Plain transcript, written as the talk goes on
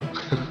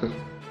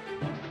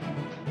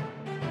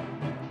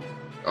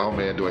Oh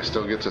man, do I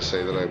still get to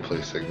say that I play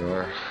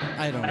Signar?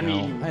 I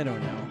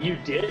don't know. You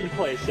did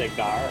play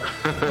Signar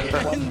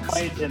at one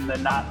point in the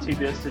not too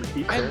distant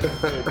future.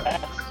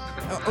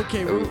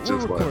 Okay, we're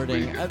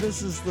recording.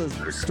 This is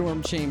the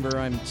Storm Chamber.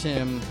 I'm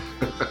Tim.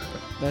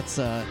 That's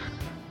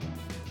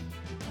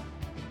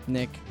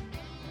Nick.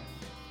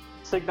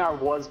 Signar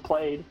was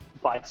played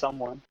by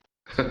someone.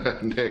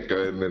 Nick, go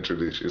ahead and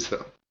introduce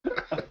yourself.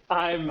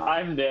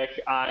 I'm Nick.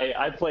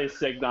 I play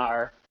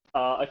Signar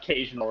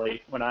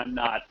occasionally when I'm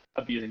not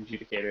abusing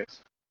judicators.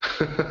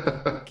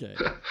 Okay.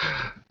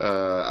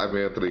 I'm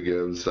Anthony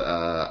GIbbs.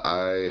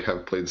 I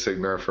have played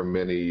Signar for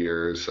many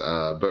years,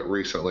 but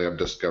recently I've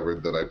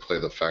discovered that I play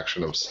the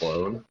faction of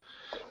Sloan.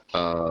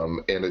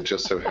 And it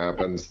just so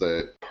happens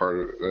that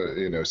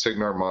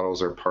Signar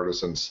models are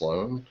Partisan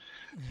Sloan,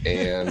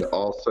 and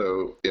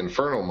also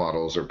Infernal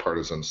models are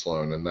Partisan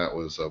Sloan, and that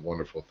was a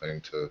wonderful thing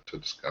to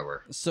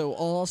discover. So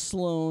all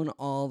Sloan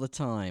all the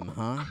time,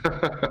 huh?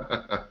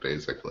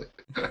 Basically.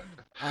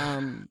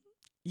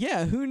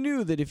 Yeah, who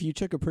knew that if you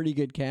took a pretty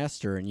good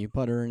caster and you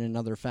put her in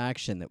another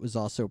faction that was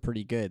also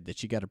pretty good,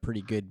 that you got a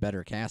pretty good,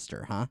 better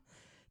caster, huh?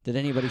 Did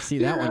anybody see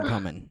that one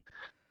coming?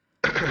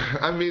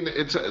 I mean,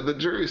 the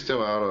jury's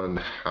still out on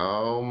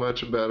how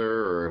much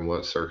better or in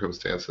what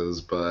circumstances,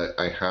 but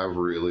I have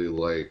really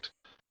liked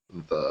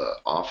the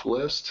off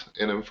list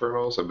in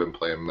Infernals. I've been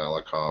playing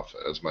Malakoff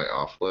as my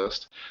off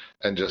list,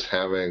 and just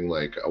having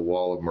like a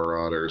wall of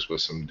Marauders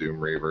with some Doom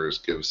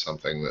Reavers gives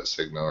something that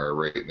Signar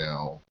right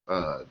now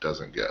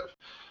doesn't give.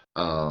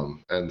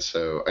 And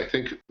so I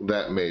think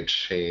that may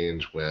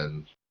change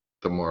when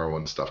the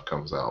Morrowind stuff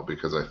comes out,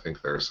 because I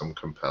think there are some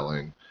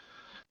compelling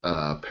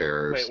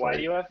pairs. Wait, why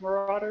do you have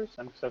Marauders?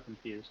 I'm so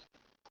confused.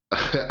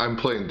 I'm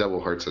playing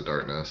Double Hearts of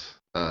Darkness.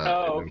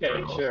 Okay,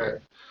 Infernals, sure.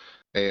 right?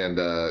 And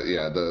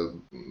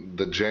the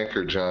Jank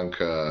or Junk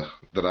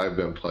that I've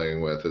been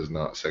playing with is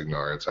not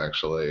Signar. It's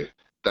actually,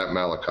 that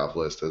Malakoff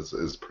list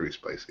is pretty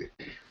spicy.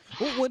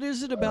 Well, what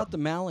is it about the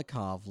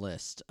Malakoff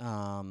list?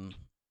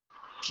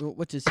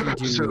 What does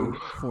he do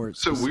for it?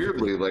 So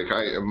weirdly, like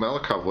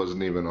Malakoff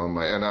wasn't even on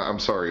my, and I'm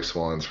sorry,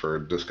 Swans, for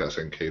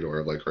discussing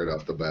Khador like right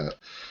off the bat,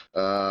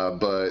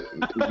 but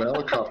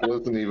Malakoff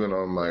wasn't even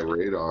on my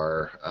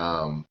radar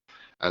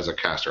as a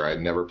caster. I had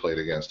never played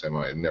against him.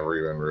 I had never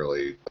even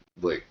really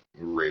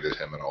rated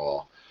him at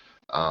all.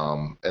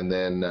 And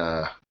then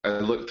I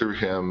looked through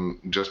him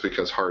just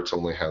because Hearts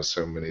only has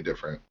so many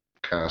different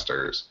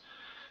casters,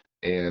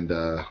 and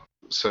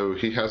so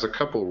he has a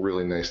couple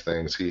really nice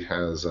things. He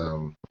has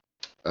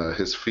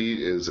his feat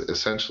is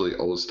essentially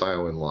old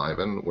style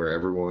Enliven, where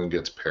everyone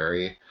gets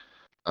parry,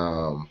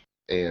 and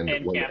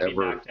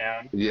whenever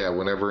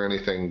whenever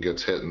anything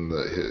gets hit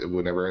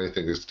whenever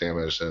anything gets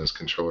damaged in his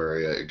control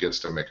area, it gets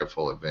to make a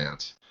full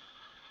advance.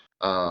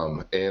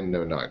 And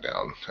no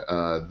knockdown.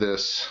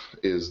 This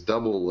is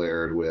double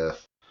layered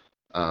with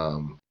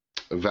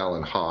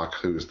Valiant Hawk,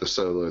 who's the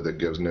solo that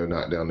gives no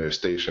knockdown, no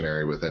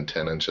stationary within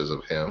 10 inches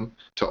of him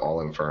to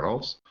all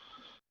Infernals.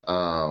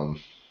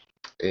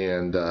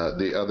 And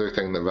the other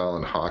thing that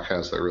Valiant Hawk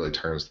has that really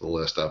turns the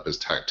list up is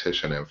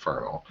Tactician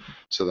Infernal.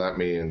 So that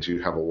means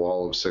you have a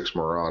wall of 6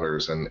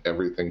 Marauders and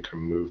everything can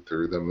move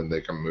through them and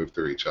they can move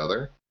through each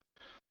other.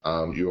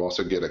 You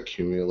also get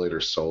Accumulator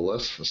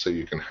Solace, so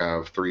you can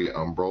have 3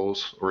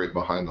 Umbrals right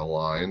behind the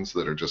lines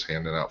that are just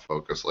handing out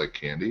focus like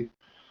candy.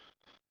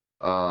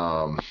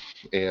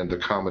 And the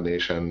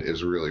combination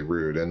is really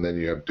rude. And then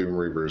you have Doom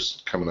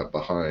Reavers coming up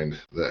behind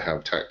that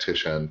have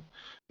Tactician.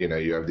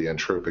 You have the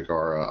Entropic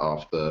Aura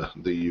off the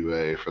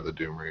UA for the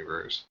Doom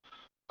Reavers.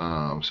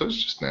 So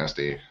it's just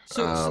nasty.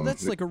 So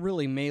that's like a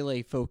really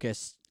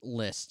melee-focused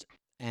list.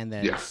 And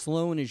then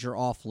Sloan is your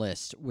off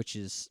list, which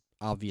is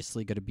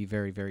obviously going to be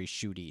very, very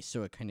shooty.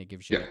 So it kind of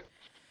gives you...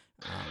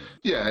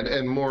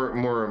 and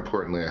more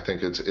importantly, I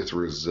think it's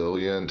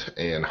resilient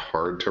and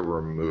hard to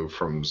remove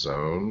from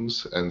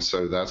zones. And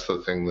so that's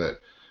the thing that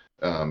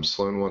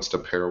Sloan wants to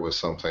pair with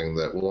something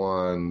that,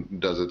 1,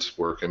 does its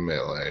work in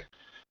melee,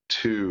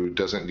 2,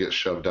 doesn't get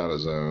shoved out of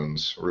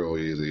zones real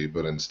easy,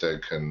 but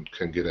instead can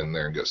get in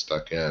there and get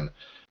stuck in.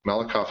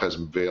 Malakoff has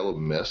Veil of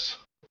Mist,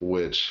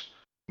 which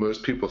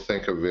most people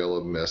think of Veil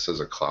of Mist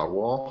as a cloud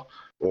wall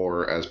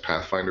or as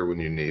Pathfinder when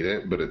you need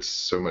it, but it's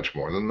so much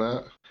more than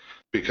that,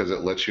 because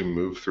it lets you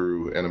move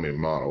through enemy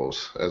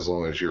models as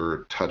long as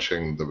you're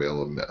touching the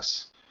Veil of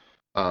Mist.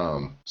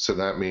 So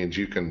that means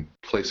you can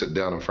place it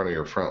down in front of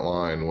your front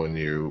line when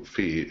you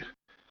feat,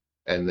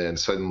 and then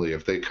suddenly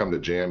if they come to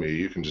jam you,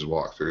 you can just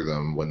walk through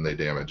them when they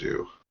damage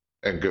you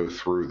and go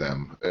through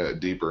them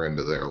deeper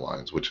into their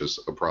lines, which is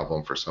a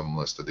problem for some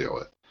lists to deal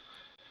with.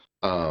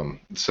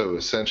 So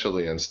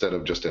essentially, instead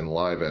of just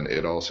Enliven,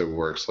 it also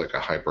works like a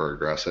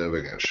hyper-aggressive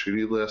against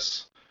shooty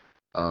lists,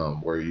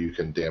 where you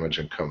can damage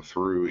and come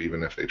through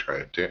even if they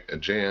try a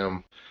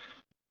jam.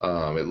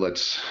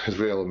 His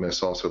Veil of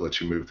Mist also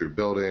lets you move through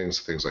buildings,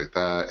 things like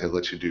that. It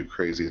lets you do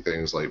crazy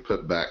things like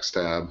put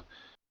Backstab,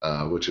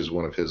 which is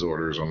one of his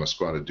orders, on a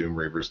squad of Doom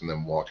Reavers and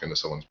then walk into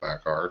someone's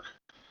back arc.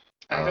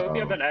 I hope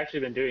you haven't actually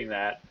been doing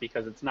that,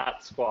 because it's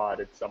not squad,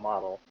 it's a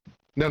model.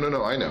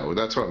 No, I know.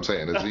 That's what I'm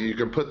saying. Is you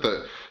can put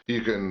the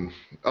Put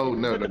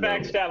the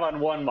backstab on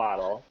one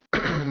model.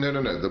 No.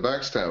 The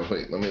backstab.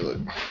 Wait, let me look.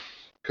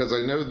 Because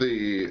I know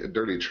the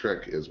dirty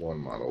trick is one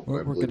model.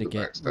 But we're gonna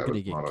get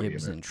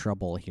GIbbs in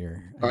trouble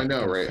here. I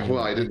know, right?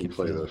 Well, I didn't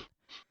play this.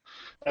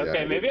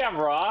 Okay, maybe I'm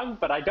wrong,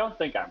 but I don't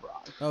think I'm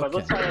wrong. Okay. But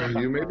let's try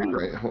You may be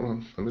right. Hold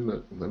on. Let me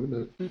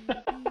look.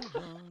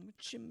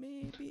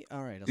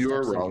 All right. You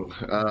are wrong.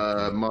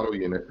 Model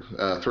unit.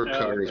 Throat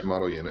cutter is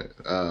model unit.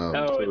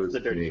 No, it's the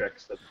dirty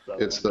tricks.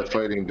 It's the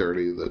fighting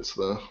dirty. That's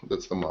the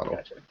model.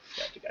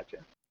 Gotcha.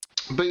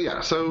 But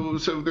yeah, so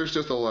there's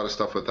just a lot of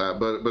stuff with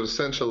that. But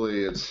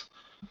essentially, it's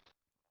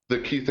the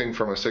key thing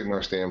from a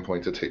Signar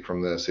standpoint to take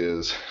from this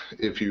is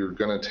if you're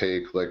going to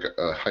take like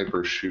a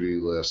hyper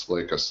shooty list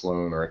like a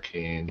Sloan or a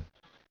Kane,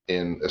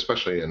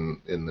 especially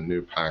in the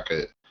new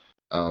packet,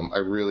 I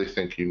really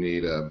think you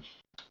need a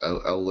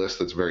list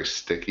that's very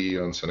sticky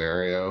on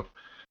scenario,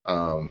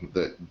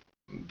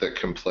 that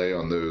can play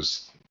on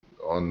those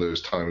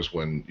times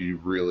when you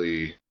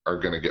really are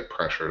going to get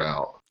pressured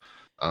out,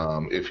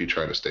 if you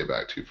try to stay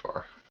back too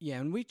far. Yeah,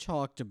 and we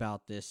talked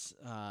about this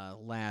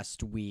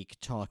last week,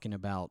 talking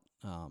about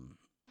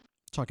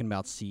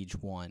Siege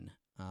 1.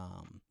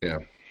 Yeah.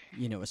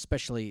 You know,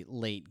 especially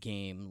late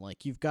game,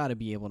 like you've got to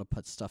be able to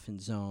put stuff in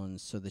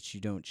zones so that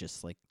you don't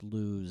just like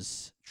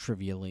lose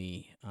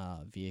trivially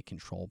via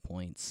control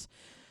points.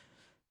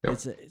 Yep.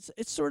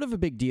 It's sort of a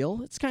big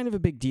deal. It's kind of a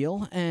big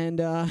deal, and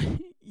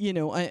you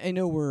know, I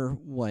know we're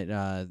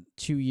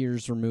 2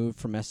 years removed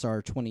from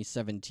SR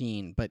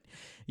 2017, but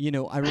you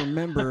know, I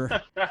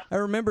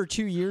remember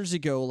 2 years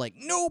ago, like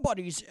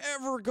nobody's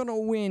ever gonna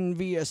win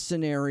via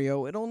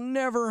scenario. It'll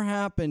never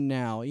happen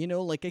now. You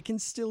know, like I can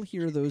still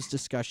hear those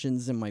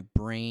discussions in my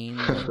brain,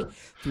 like,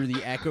 through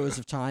the echoes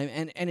of time,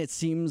 and it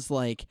seems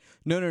like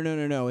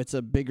no, it's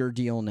a bigger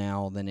deal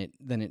now than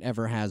it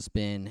ever has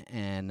been,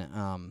 and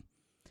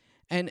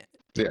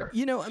yeah,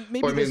 you know,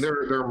 maybe well, I mean,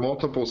 there are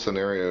multiple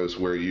scenarios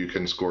where you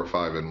can score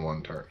 5 in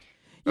one turn.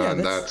 Yeah,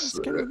 that's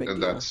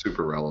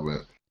super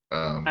relevant.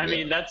 I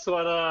mean, that's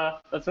what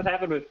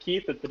happened with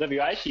Keith at the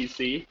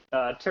WITC.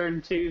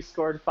 Turn 2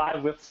 scored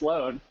 5 with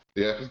Sloan.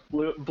 Yeah.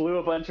 Blew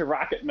a bunch of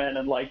rocket men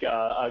and like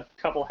a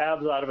couple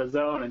halves out of a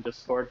zone and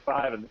just scored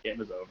 5 and the game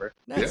was over.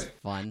 That's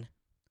fun.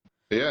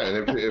 Yeah,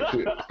 and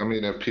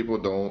if people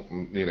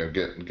don't, you know,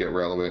 get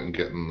relevant and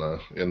get in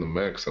the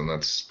mix, then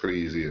that's pretty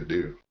easy to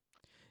do.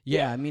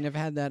 Yeah, I mean, I've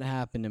had that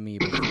happen to me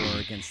before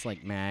against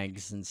like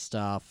mags and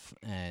stuff,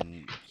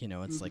 and you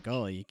know, it's like,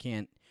 oh, you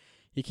can't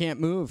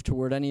move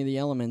toward any of the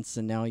elements,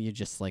 and now you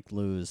just like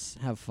lose.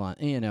 Have fun,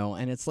 you know,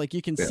 and it's like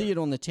you can see it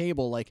on the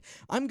table. Like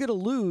I'm gonna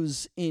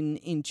lose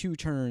in 2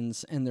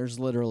 turns, and there's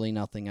literally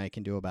nothing I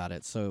can do about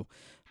it. So,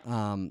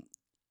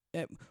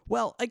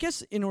 well, I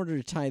guess in order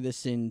to tie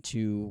this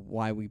into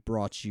why we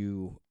brought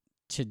you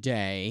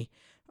today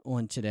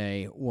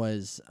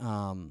was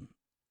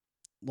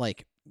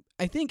like.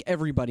 I think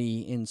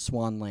everybody in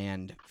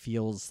Swanland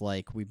feels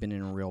like we've been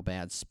in a real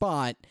bad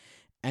spot,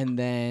 and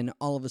then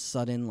all of a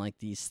sudden, like,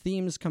 these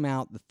themes come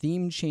out, the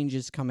theme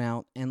changes come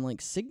out, and,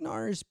 like,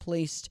 Signar is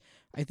placed,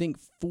 I think,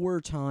 4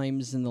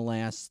 times in the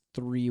last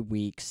 3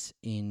 weeks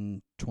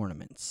in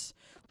tournaments.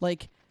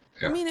 Like,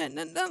 I mean,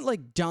 not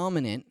like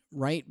dominant,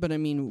 right? But, I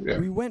mean,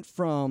 we went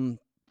from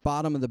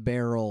bottom of the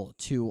barrel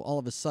to all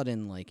of a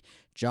sudden, like,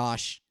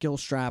 Josh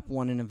Gilstrap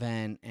won an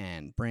event,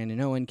 and Brandon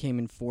Owen came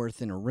in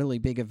 4th in a really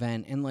big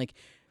event, and like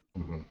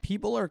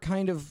people are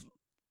kind of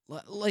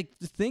like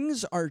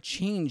things are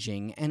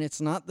changing, and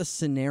it's not the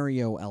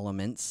scenario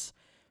elements,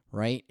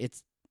 right?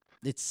 It's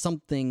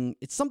something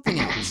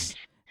else.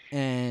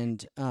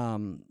 And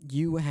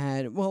you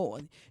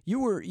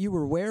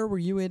were where? Were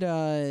you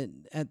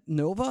at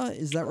Nova?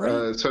 Is that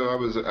right? So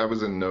I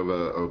was in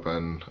Nova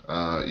Open.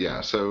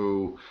 Yeah.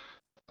 So.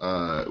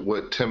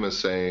 What Tim is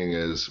saying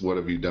is, what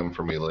have you done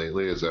for me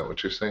lately? Is that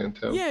what you're saying,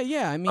 Tim?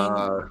 Yeah. I mean,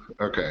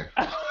 okay.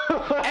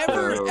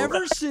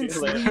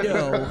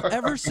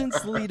 Ever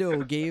since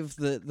Lido gave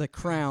the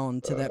crown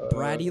to that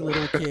bratty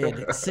little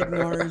kid,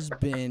 Signar's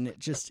been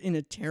just in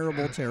a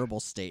terrible, terrible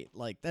state.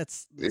 Like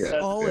that's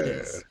all it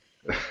is.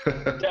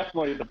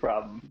 Definitely the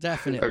problem.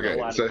 Definitely.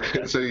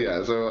 Okay,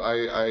 so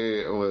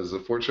I was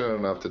fortunate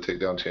enough to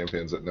take down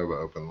champions at Nova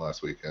Open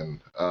last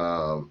weekend.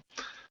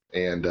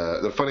 And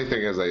the funny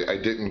thing is, I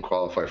didn't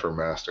qualify for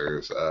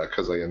Masters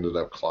because I ended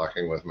up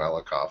clocking with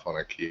Malakoff on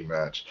a key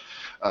match.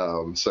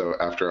 So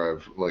after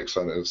I've like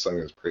sung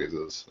his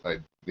praises, I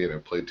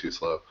played too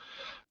slow.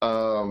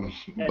 Don't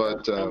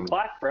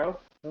clock, bro.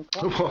 Don't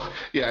clock. Well,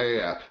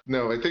 yeah.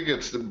 No, I think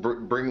it's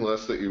bring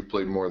lists that you've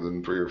played more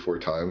than 3 or 4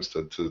 times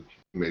to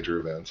major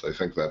events. I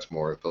think that's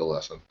more the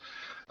lesson.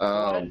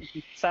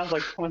 Sounds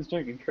like someone's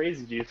drinking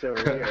crazy juice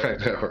over here.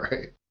 I know,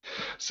 right?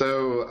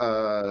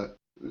 So.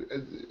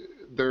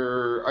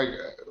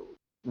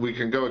 We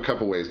can go a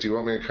couple ways. Do you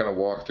want me to kind of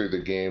walk through the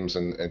games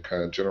and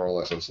kind of general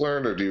lessons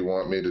learned, or do you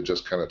want me to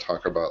just kind of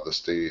talk about the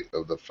state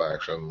of the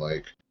faction,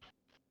 like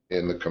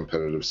in the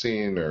competitive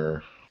scene,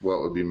 or?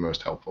 what would be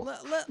most helpful.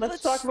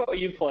 Let's talk about what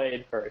you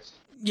played first.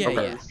 Yeah,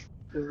 Okay. yeah.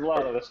 There's a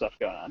lot of other stuff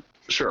going on.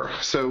 Sure.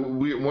 So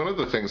one of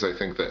the things I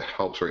think that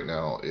helps right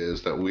now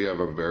is that we have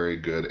a very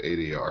good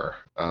ADR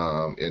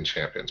in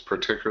Champions,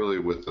 particularly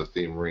with the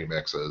theme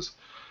remixes,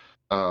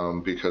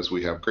 because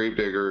we have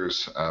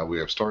Gravediggers, we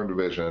have Storm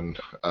Division,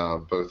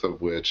 both of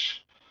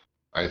which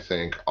I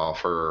think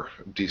offer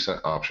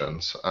decent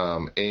options,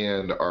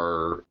 and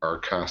our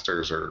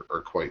casters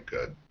are quite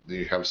good.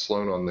 You have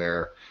Sloan on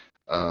there,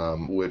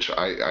 which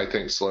I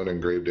think Sloan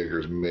and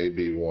Gravediggers may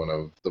be one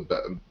of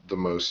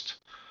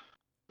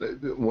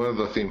one of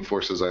the theme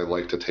forces I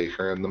like to take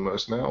her in the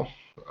most now.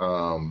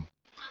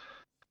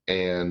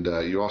 And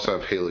you also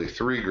have Haley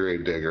 3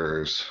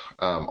 Gravediggers,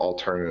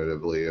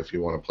 alternatively, if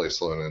you want to play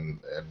Sloan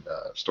and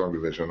Storm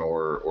Division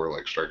or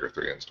like Striker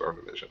 3 and Storm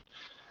Division.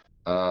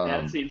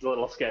 That seems a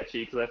little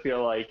sketchy because I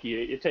feel like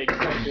you take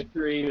Striker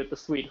 3 with the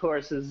sweet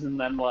horses and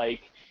then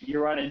like you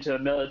run into a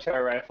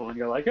military rifle and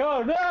you're like,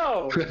 oh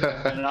no!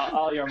 And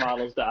all your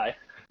models die.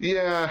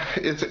 Yeah,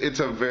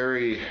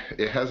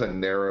 it has a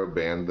narrow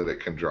band that it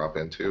can drop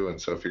into,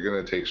 and so if you're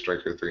going to take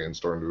Striker 3 and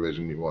Storm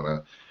Division, you want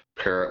to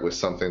pair it with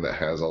something that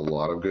has a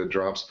lot of good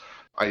drops.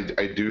 I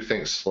do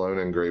think Sloan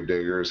and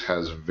Gravediggers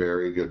has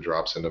very good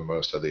drops into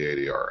most of the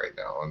ADR right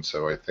now, and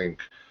so I think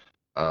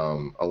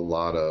a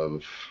lot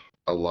of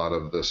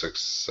the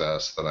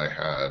success that I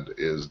had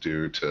is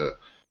due to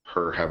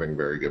her having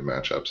very good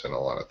matchups in a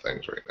lot of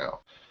things right now.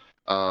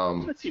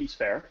 That seems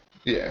fair.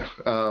 Yeah,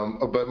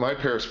 but my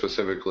pair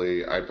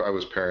specifically, I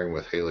was pairing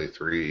with Haley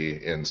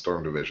 3 in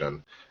Storm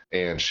Division,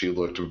 and she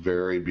looked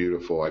very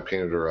beautiful. I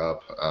painted her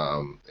up,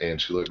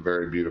 and she looked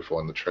very beautiful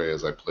on the tray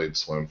as I played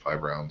Sloan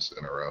 5 rounds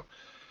in a row.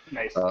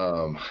 Nice.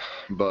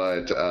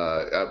 But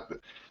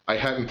I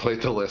hadn't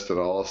played the list at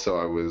all, so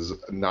I was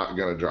not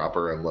going to drop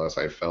her unless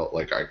I felt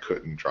like I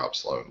couldn't drop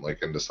Sloan,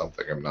 like into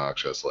something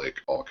obnoxious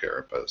like all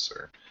carapace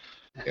or,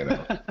 you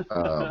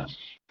know.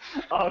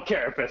 All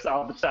carapace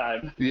all the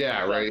time.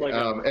 Yeah, right. Like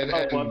and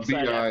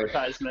website BI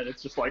advertisement.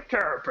 It's just like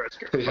carapace.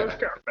 Yeah.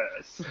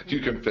 Carapace. You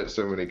can fit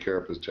so many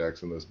carapace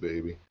jacks in this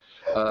baby.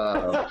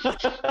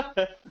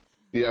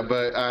 Yeah,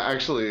 but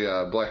actually,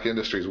 Black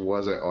Industries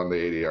wasn't on the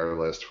ADR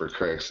list for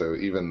Craig, so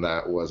even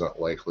that wasn't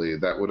likely.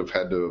 That would have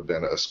had to have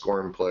been a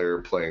Scorn player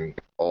playing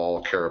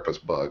all carapace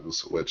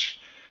bugs, which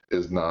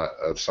is not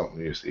something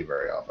you see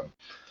very often.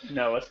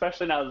 No,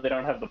 especially now that they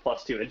don't have the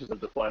 +2 inches of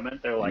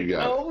deployment. They're like,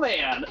 Yeah. oh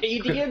man,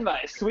 AD in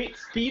my sweet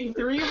Speed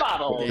 3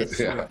 models.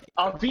 Yeah.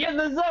 I'll be in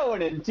the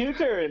zone in 2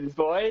 turns,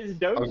 boys.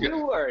 Don't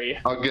you worry.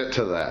 I'll get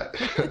to that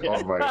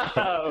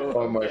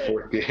on my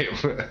fourth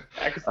game.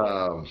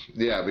 Excellent.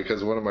 Yeah,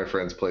 because one of my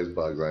friends plays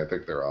bugs, and I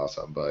think they're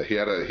awesome. But he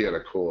had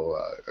a cool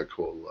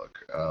look.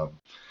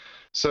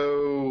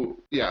 So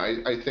yeah,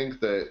 I think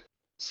that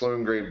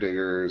Sloan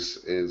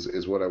Gravediggers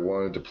is what I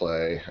wanted to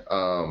play.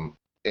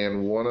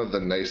 And one of the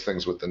nice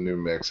things with the new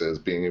mix is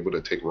being able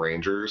to take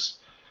Rangers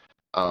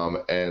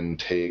and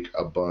take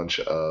a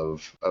bunch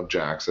of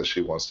jacks as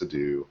she wants to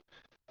do.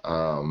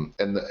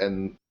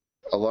 And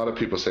a lot of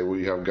people say, well,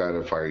 you have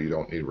guided fire, you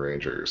don't need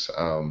Rangers.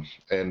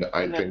 And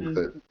I think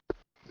that,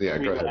 yeah,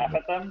 go ahead. Laugh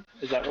at them?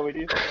 Is that what we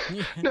do?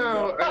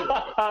 No,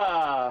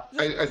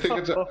 I think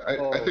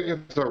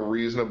it's a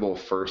reasonable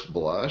first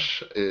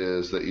blush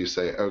is that you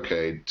say,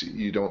 okay,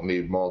 you don't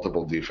need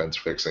multiple defense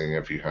fixing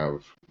if you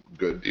have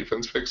good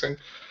defense fixing.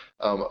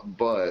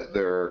 But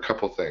there are a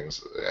couple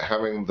things.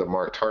 Having the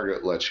marked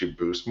target lets you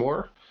boost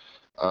more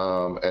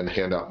and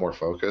hand out more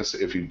focus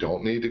if you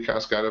don't need to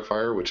cast guided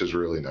fire, which is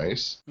really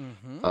nice.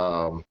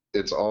 Mm-hmm.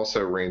 It's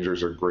also,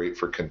 Rangers are great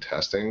for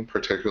contesting,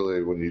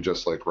 particularly when you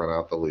just like run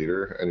out the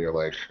leader and you're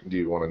like, do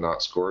you want to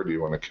not score? Do you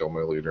want to kill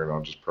my leader and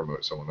I'll just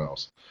promote someone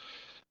else?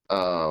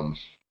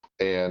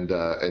 And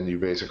you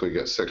basically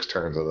get 6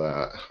 turns of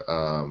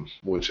that,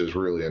 which is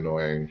really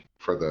annoying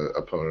for the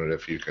opponent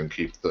if you can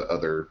keep the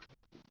other,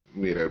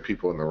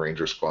 people in the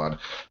Ranger squad.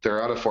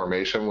 They're out of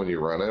formation when you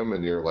run them,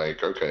 and you're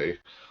like, okay,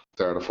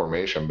 they're out of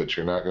formation, but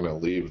you're not going to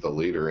leave the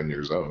leader in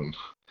your zone.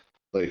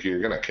 Like,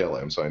 you're going to kill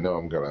him, so I know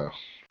I'm going to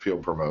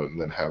field promote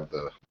and then have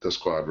the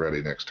squad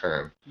ready next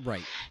turn.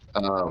 Right.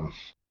 But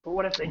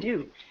what if they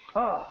do?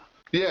 Oh.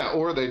 Yeah,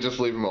 or they just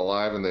leave him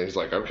alive and he's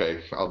like,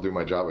 okay, I'll do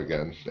my job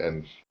again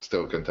and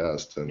still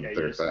contest. And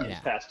there's that.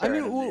 Yeah. I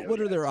mean, what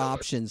are their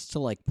options to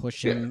like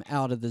push him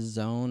out of the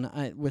zone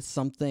with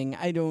something?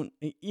 I don't,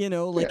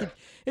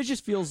 it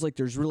just feels like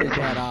there's really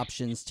bad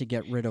options to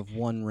get rid of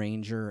one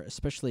Ranger,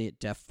 especially at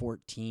Def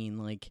 14.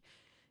 Like,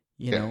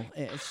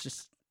 it's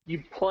just.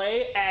 You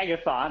play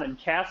Agathon and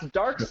cast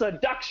Dark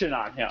Seduction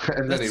on him.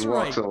 And then he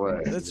walks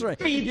away. That's right.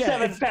 Speed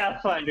 7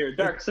 Pathfinder,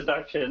 Dark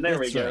Seduction. There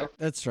we go.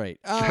 That's right.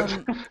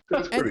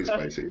 That's pretty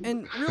spicy.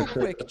 And real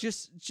quick,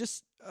 just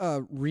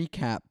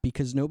recap,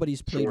 because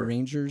nobody's played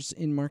Rangers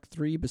in Mark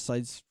III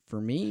besides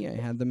for me. I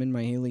had them in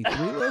my Haley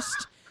 3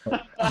 list.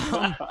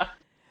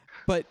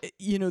 But,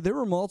 there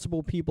were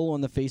multiple people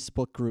on the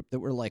Facebook group that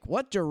were like,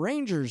 what do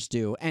Rangers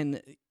do?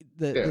 And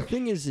the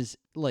thing is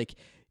like,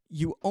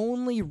 you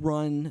only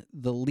run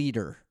the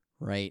leader,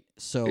 right?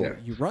 So Yeah.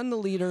 you run the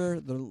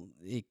leader,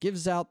 it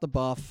gives out the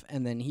buff,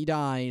 and then he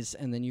dies,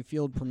 and then you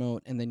field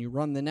promote, and then you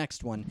run the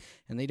next one,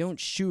 and they don't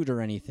shoot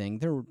or anything.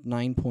 They're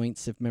 9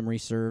 points if memory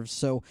serves.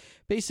 So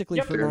basically,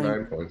 Yep. for They're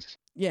 9 9 points.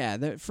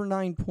 Yeah, for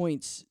 9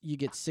 points, you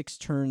get 6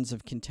 turns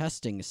of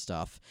contesting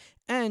stuff.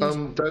 And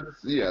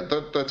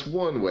that's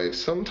one way.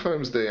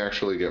 Sometimes they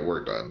actually get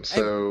work done.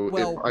 So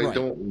if I right.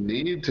 don't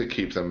need to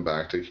keep them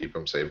back to keep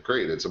them safe,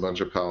 great. It's a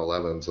bunch of PAL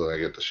 11s that I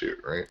get to shoot,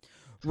 right?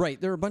 Right,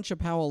 they're a bunch of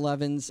POW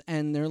 11s,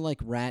 and they're like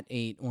Rat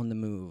 8 on the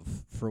move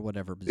for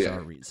whatever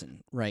bizarre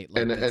reason. Right,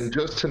 like and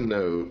just to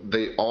note,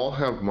 they all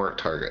have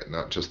marked target,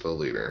 not just the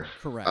leader.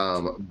 Correct.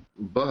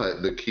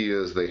 But the key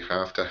is they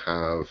have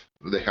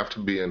to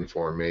be in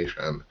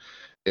formation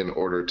in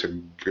order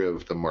to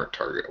give the marked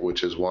target,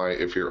 which is why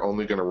if you're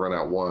only going to run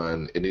out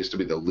one, it needs to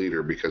be the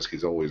leader because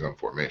he's always in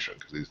formation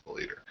because he's the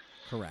leader.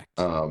 Correct.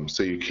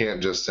 So you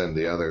can't just send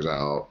the others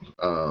out,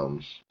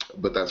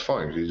 but that's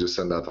fine. You just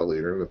send out the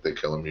leader, and if they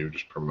kill him, you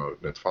just promote,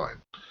 and it's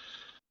fine.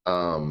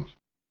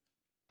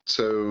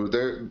 So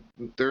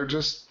they're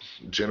just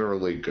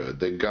generally good.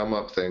 They gum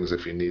up things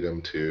if you need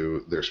them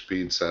to. They're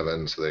speed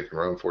 7, so they can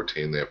run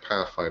 14. They have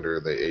Pathfinder.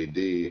 They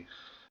AD.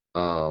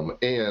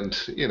 And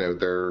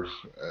they're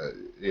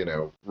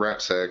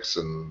rat 6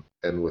 and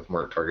with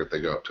marked target they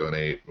go up to an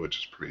 8, which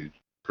is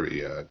pretty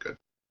good.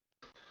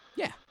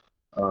 Yeah.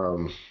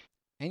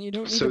 And you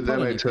don't need so to put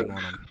then anything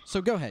on them. So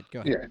go ahead.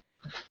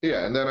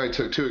 Yeah, and then I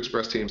took 2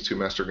 express teams, 2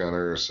 master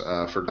gunners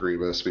for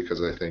Grievous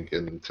because I think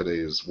in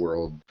today's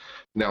world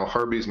now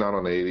Harby's not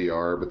on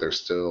ADR, but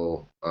there's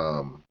still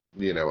a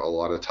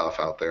lot of tough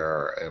out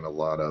there and a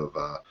lot of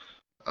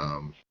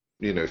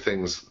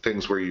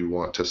things where you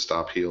want to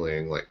stop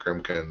healing, like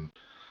Grimkin,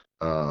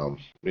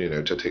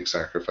 to take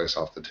sacrifice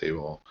off the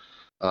table.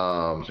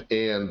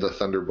 And the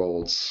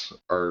Thunderbolts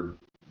are,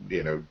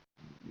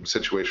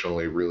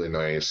 situationally really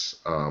nice.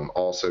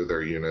 Also,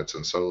 they're units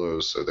and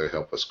solos, so they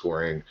help with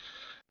scoring.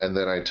 And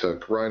then I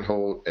took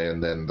Reinhold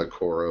and then the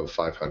core of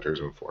 5 hunters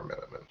and 4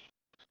 Minutemen.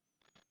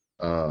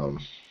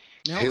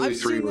 Now, I've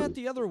seen that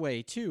the other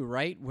way, too,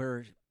 right?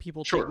 Where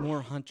people take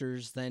more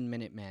hunters than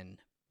Minutemen.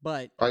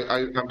 But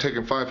I'm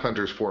taking 5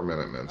 hunters, 4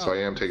 Minutemen, so I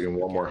am taking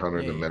one more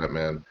hunter than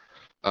Minutemen.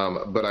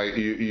 But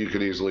you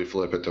could easily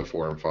flip it to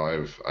 4 and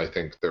 5. I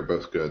think they're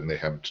both good, and they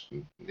have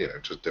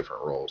just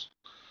different roles.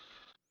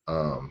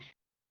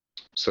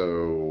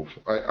 So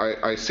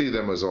I see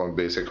them as on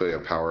basically a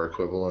power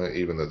equivalent,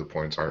 even though the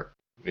points aren't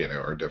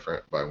are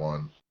different by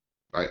 1.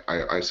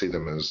 I see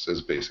them as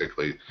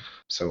basically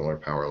similar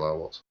power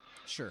levels.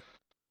 Sure.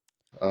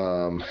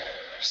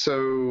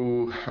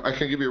 So I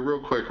can give you a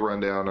real quick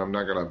rundown. I'm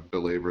not going to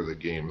belabor the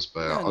games,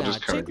 but I'll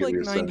just kind of give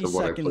you a sense of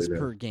what I played in. Take like 90 seconds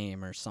per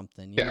game or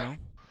something, you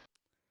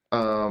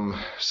know?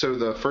 So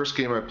the first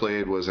game I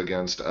played was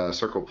against a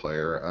circle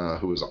player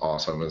who was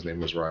awesome. His name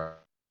was Ryan.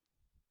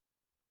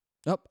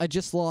 Oh, I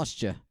just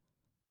lost you.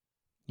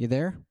 You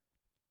there?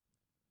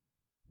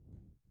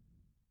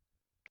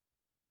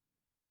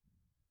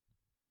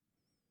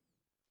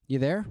 You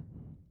there?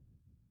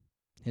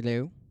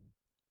 Hello?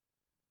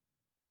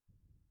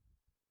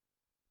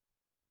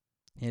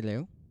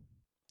 Hello?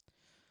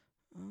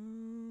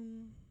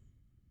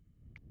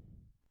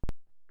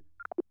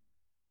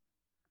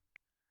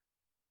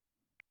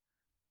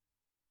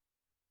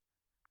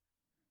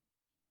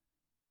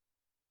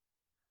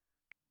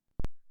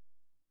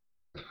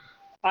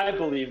 I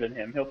believe in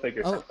him. He'll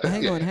figure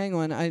something out. Hang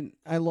on.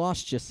 I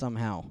lost you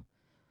somehow.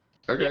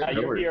 Okay, yeah,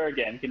 you're here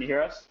again. Can you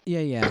hear us?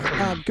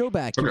 Yeah. Go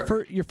back.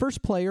 Okay. Your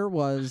first player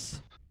was...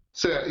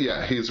 So,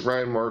 yeah, he's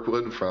Ryan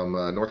Markwood from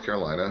North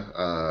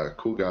Carolina.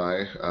 Cool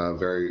guy.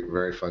 Very,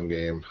 very fun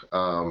game.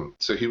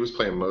 So he was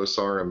playing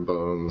Mosar and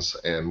Bones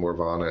and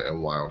Morvana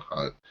and Wild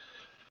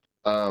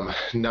Hunt.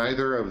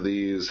 Neither of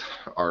these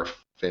are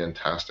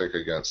fantastic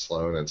against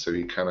Sloan, and so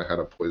he kind of had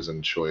a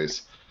poison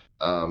choice.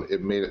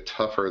 It made it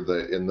tougher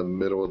that in the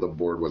middle of the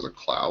board was a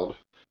cloud,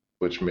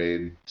 which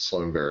made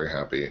Sloan very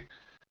happy.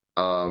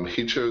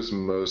 He chose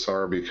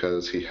Mosar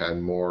because he had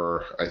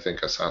more, I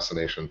think,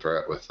 assassination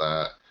threat with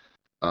that.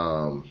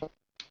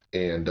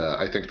 And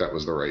I think that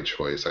was the right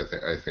choice. I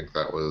think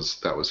that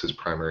was his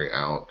primary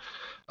out.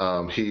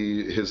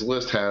 His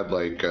list had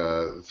like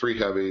 3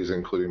 heavies,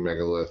 including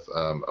Megalith,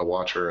 a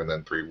Watcher, and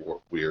then 3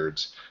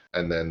 weirds,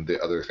 and then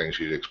the other things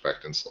you'd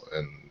expect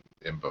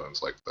in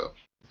Bones, like the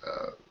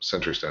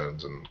Sentry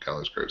Stones and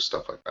Callous Growth,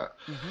 stuff like that.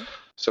 Mm-hmm.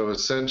 So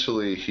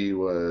essentially, he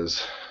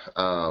was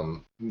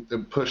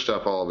pushed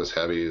up all of his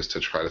heavies to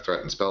try to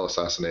threaten spell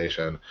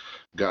assassination,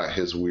 got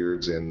his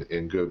weirds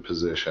in good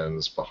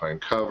positions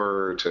behind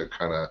cover to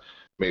kind of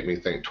make me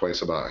think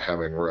twice about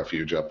having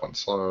refuge up on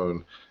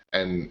Sloan,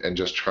 and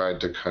just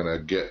tried to kind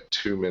of get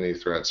too many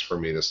threats for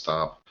me to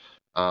stop.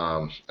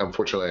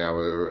 Unfortunately, I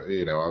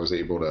was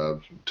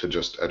able to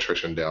just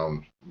attrition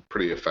down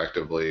pretty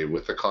effectively.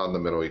 With the cloud in the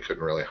middle, he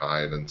couldn't really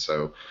hide, and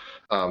so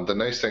the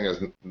nice thing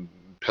is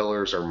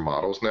pillars are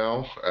models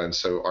now, and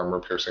so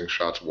armor-piercing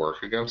shots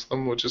work against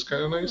them, which is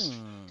kind of nice.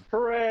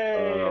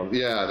 Hooray!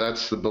 Yeah,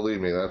 believe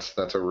me,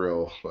 that's a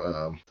real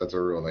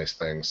nice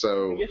thing.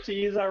 So we get to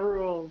use our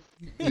rules.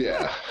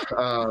 Yeah,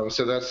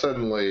 so that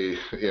suddenly,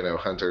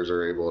 hunters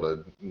are able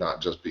to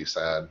not just be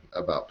sad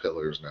about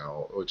pillars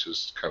now, which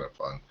is kind of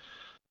fun.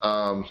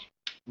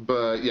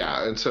 But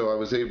yeah, and so I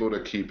was able to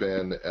keep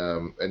in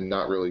and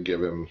not really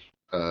give him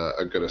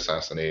a good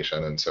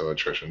assassination, and so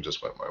attrition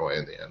just went my way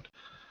in the end.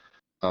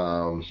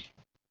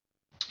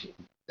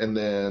 And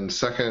then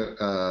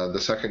the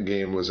second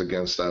game was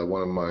against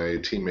one of my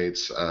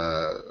teammates,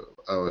 a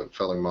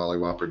fellow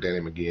mollywhopper, Danny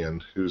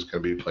McGeehan, who's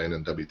going to be playing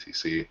in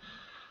WTC.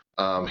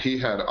 He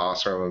had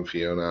Osram and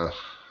Fiona.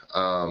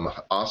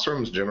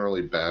 Osram's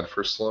generally bad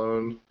for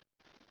Sloan,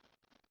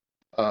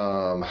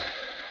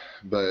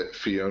 but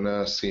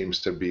Fiona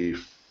seems to be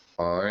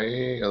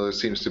fine. It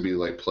seems to be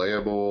like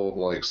playable.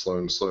 Like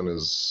Sloan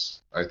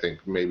is, I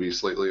think, maybe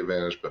slightly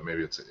advantaged, but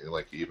maybe it's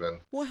like even.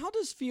 Well, how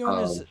does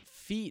Fiona's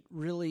feet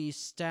really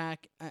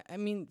stack? I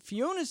mean,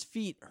 Fiona's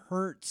feet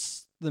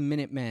hurts the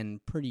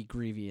Minutemen pretty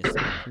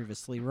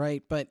grievously,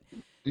 right? But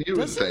you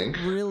would think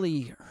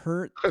really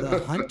hurt the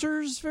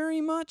hunters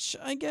very much,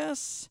 I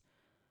guess.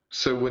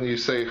 So when you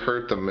say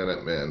hurt the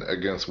Minutemen,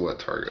 against what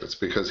targets?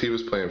 Because he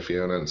was playing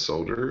Fiona and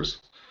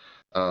soldiers,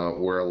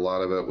 where a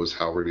lot of it was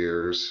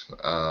halberdiers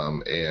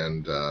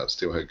and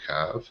steelhead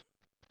cav.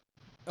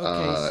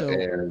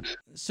 Okay,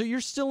 so you're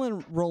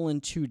still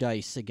rolling 2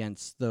 dice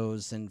against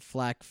those, and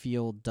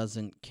Flackfield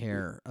doesn't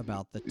care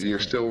about the. You're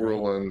still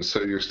rolling.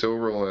 So you're still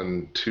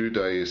rolling 2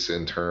 dice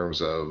in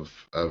terms of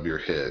your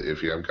hit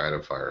if you have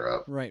guided fire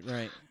up. Right.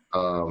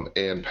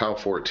 And POW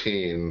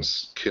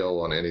 14s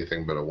kill on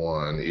anything but a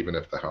 1, even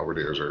if the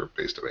halberdiers are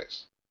base to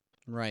base.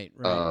 Right.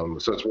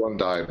 So it's 1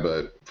 die,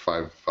 but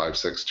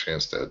 5-6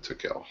 chance to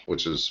kill,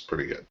 which is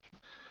pretty good.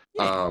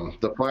 Yeah.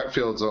 The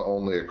Flackfield's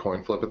only a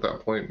coin flip at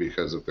that point,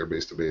 because if they're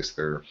base to base,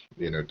 they're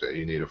you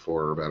need a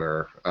 4 or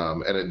better,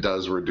 and it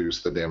does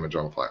reduce the damage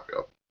on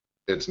Flackfield.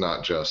 It's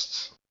not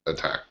just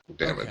attack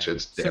damage;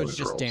 it's damage rolls.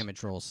 So it's just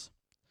damage rolls.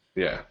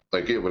 Yeah,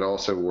 like it would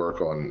also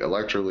work on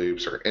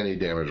electroleaps or any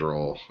damage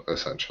roll,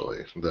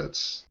 essentially.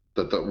 That's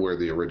where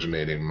the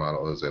originating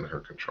model is in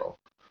her control.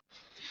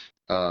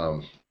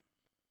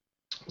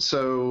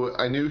 So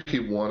I knew he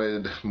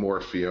wanted more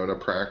Fiona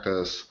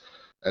practice.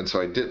 And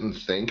so I didn't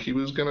think he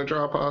was going to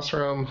drop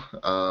Osram.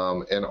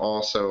 And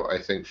also,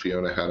 I think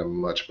Fiona had a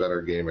much better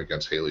game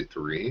against Haley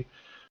 3,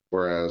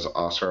 whereas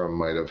Osram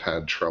might have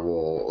had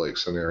trouble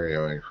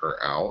scenarioing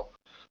her out.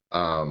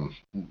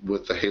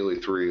 With the Haley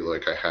 3,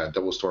 I had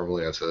double storm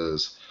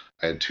lances,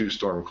 I had 2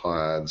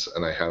 stormclads,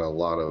 and I had a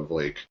lot of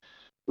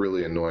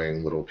really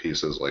annoying little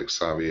pieces like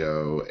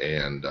Savio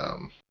and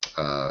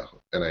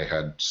I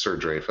had Sir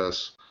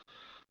Dreyfus.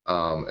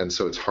 And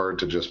so it's hard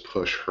to just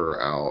push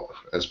her out,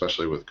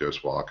 especially with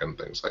Ghost Walk and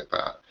things like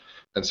that.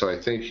 And so I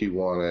think he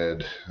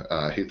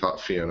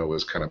thought Fiona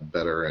was kind of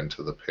better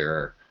into the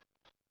pair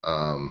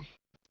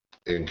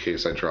in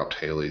case I dropped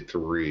Haley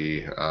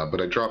 3. But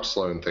I dropped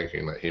Sloan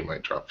thinking that he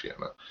might drop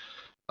Fiona.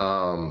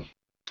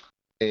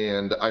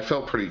 And I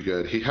felt pretty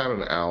good. He had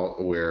an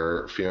out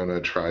where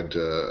Fiona tried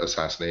to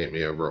assassinate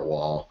me over a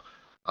wall.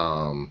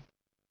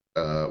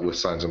 With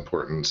Signs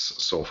Importance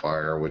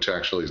Soulfire, which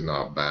actually is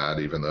not bad,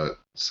 even though it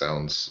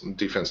sounds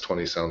defense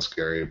 20 sounds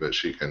scary, but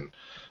she can,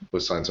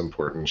 with Signs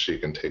Importance, she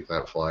can take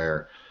that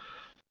flyer.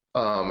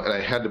 And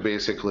I had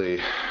to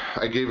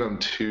I gave him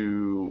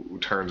 2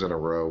 turns in a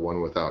row,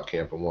 1 without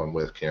camp and 1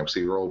 with camp. So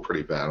he rolled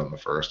pretty bad on the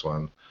first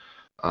one.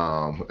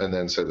 And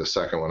then so the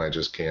second one I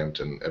just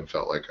camped and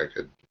felt like I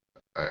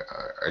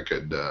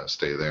could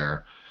stay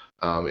there.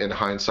 In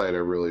hindsight, I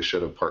really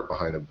should have parked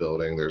behind a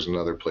building. There's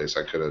another place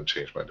I could have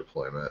changed my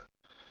deployment.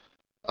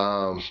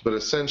 But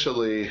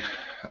essentially,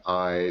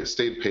 I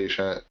stayed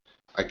patient.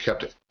 I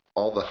kept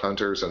all the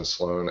hunters and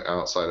Sloan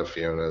outside of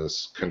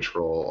Fiona's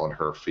control on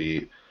her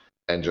feet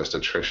and just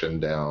attrition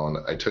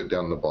down. I took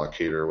down the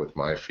blockader with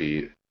my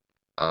feet.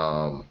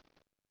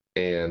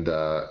 And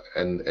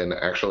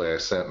actually I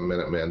sent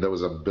Minutemen. There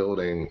was a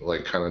building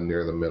kind of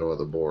near the middle of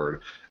the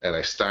board, and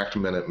I stacked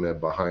Minutemen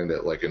behind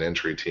it like an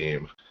entry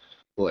team.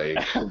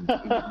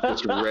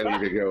 Just ready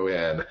to go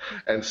in.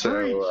 And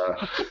so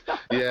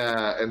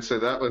and so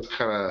that was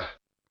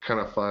kind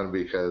of fun,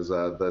 because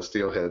the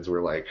steelheads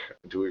were like,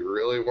 do we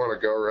really want to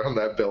go around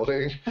that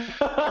building?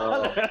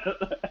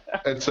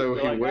 And so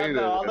he waited.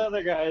 No, all the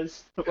other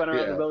guys went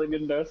around the building,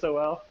 didn't know so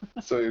well.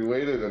 So he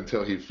waited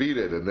until he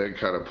feeded and then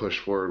kind of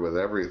pushed forward with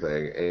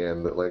everything.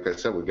 And like I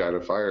said, with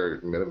guided fire,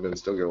 Minutemen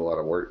still get a lot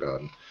of work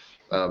done.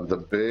 The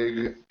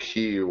big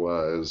key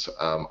was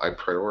I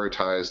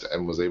prioritized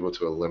and was able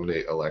to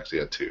eliminate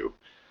Alexia 2.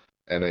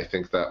 And I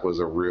think that was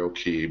a real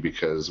key,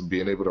 because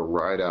being able to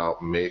ride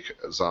out, make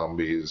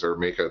zombies or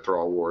make a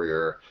thrall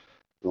warrior,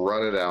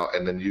 run it out,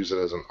 and then use it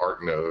as an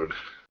arc node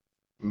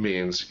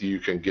means you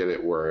can get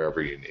it wherever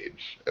you need,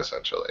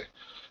 essentially.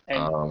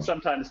 And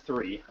sometimes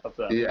 3 of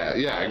them.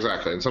 Yeah,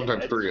 exactly. And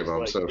sometimes 3 of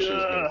them. So if she's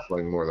going to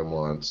fling more than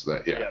once,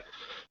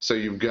 So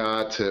you've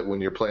got to,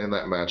 when you're playing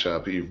that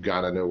matchup, you've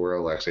got to know where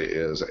Alexia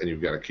is, and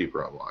you've got to keep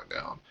her on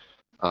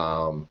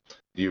lockdown.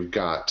 You've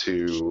got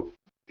to,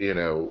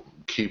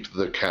 keep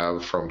the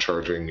cav from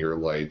charging your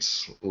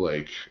lights.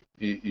 Like,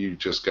 you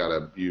just got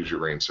to use your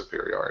range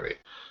superiority.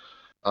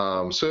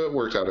 So it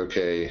worked out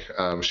okay.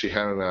 She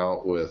had an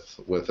out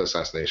with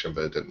assassination,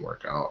 but it didn't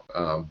work out.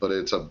 But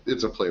it's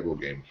a playable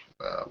game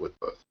with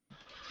both.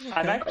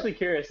 I'm actually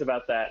curious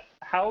about that.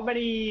 How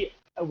many?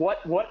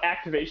 What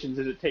activations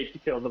did it take to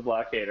kill the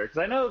blockader? Because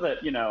I know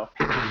that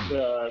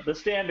the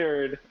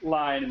standard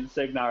line in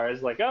Signar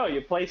is like, oh,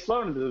 you play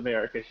Sloan into the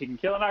mirror because she can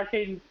kill an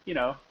arcane,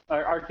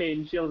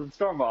 arcane shield and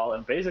stormwall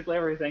and basically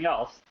everything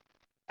else.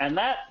 And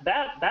that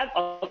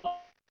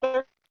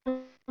other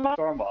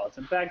stormwall is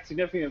in fact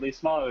significantly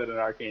smaller than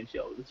arcane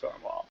shield and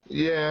stormwall.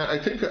 Yeah, I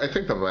think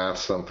the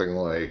math's something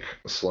like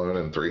Sloan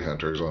and 3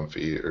 hunters on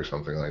feet or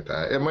something like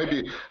that. It might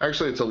be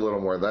actually, it's a little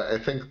more. That I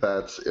think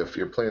that's if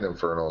you're playing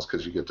Infernals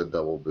because you get the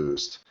double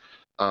boost,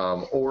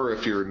 or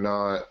if you're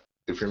not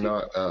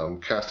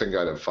casting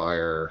guided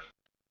fire,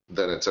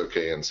 then it's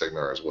okay in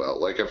Signar as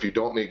well. Like if you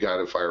don't need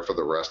guided fire for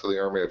the rest of the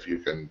army, if you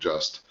can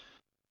just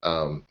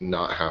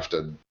not have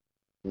to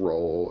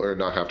roll or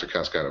not have to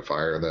cast guided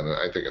fire, then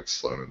I think it's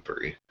Sloan and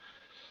 3.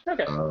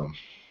 Okay.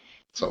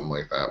 Something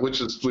like that, which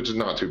is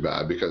not too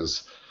bad,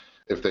 because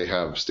if they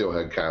have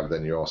Steelhead Cav,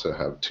 then you also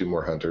have 2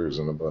 more hunters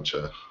and a bunch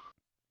of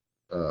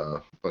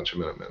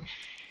Minutemen.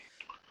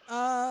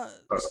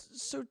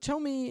 So tell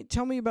me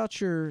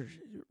about your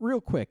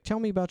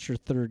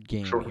third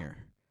game here.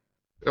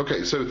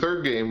 Okay, so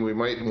third game we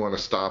might want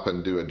to stop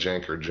and do a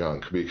Jank or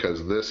Junk,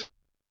 because this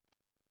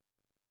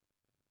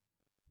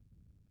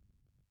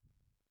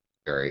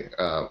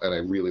and I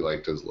really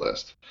liked his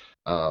list.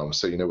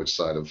 So you know which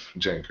side of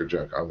Jank or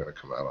Junk I'm going to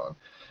come out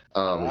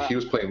on. He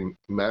was playing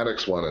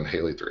Maddox 1 and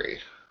Haley 3.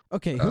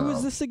 Okay, who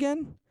is this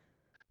again?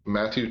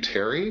 Matthew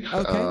Terry.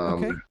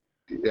 Okay.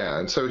 Yeah,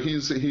 and so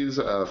he's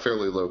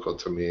fairly local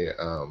to me.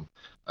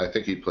 I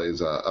think he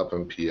plays up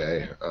in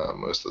PA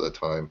most of the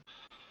time.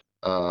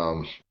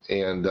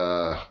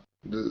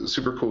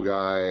 Super cool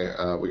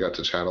guy. We got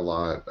to chat a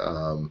lot,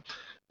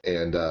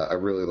 and I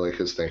really like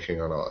his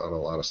thinking on a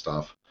lot of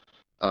stuff.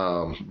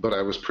 But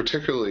I was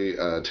particularly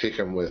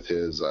taken with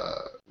his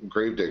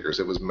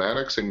Gravediggers. It was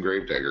Maddox and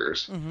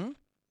Gravediggers,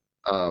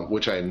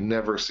 which I had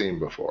never seen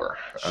before.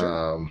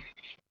 Sure.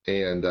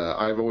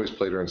 I've always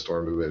played her in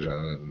Storm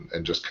Division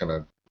and just kind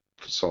of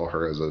saw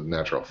her as a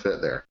natural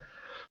fit there.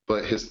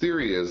 But his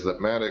theory is that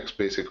Maddox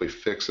basically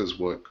fixes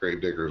what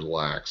Gravediggers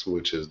lacks,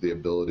 which is the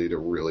ability to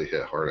really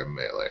hit hard in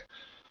melee.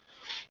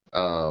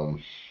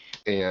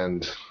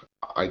 And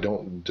I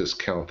don't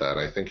discount that.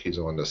 I think he's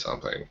onto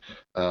something.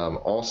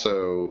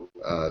 Also,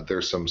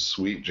 there's some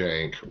sweet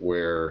jank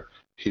where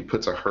he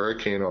puts a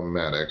hurricane on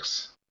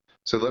Maddox.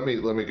 So let me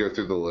go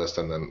through the list,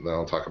 and then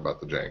I'll talk about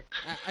the jank.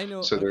 I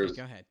know. So okay, there's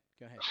go ahead.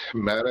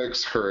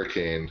 Maddox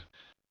Hurricane,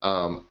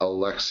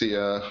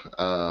 Alexia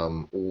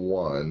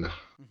 1.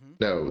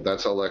 No,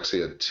 that's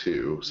Alexia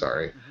 2.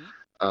 Sorry.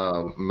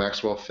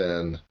 Maxwell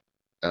Finn,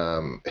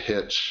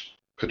 Hitch,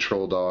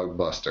 Patrol Dog,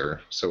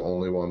 Buster. So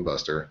only one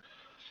Buster.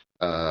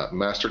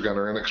 Master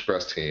Gunner and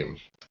Express Team,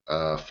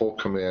 full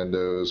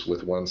Commandos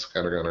with 1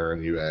 Scatter Gunner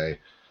and UA,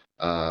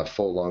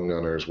 full Long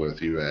Gunners with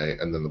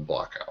UA, and then the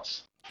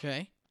Blockhouse.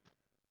 Okay.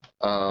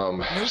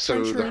 No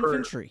so trencher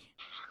infantry.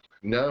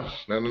 No.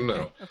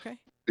 Okay.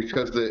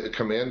 Because the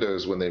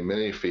Commandos, when they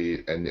mini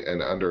feet and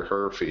under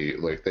her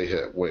feet, like they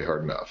hit way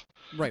hard enough.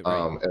 Right.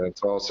 And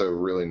it's also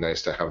really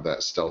nice to have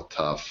that stealth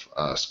tough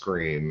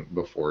screen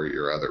before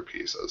your other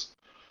pieces.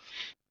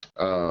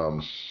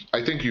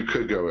 I think you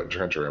could go at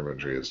trencher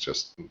infantry. It's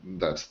just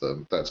that's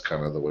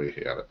kind of the way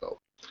he had it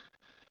built.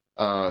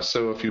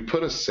 So if you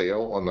put a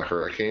sail on the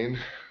Hurricane,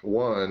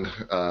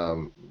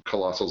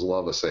 Colossals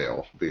love a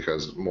sail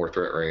because more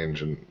threat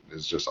range and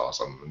is just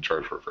awesome and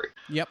charge for free.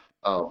 Yep.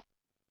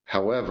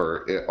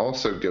 However, it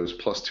also goes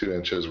 +2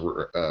 inches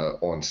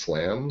on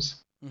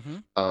slams.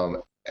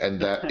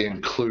 And that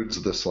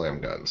includes the slam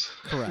guns.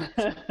 Correct.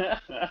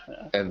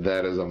 And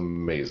that is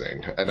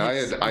amazing. And I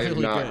have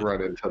not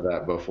run into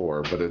that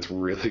before, but it's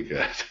really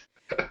good.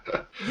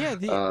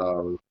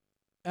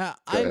 Yeah,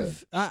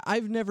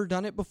 I've never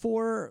done it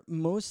before,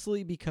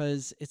 mostly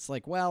because it's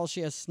like, well,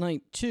 she has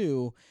snipe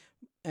too,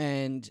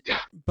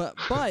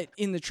 but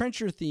in the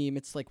trencher theme,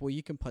 it's like, well,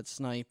 you can put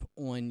snipe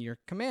on your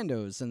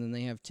commandos, and then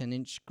they have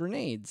 10-inch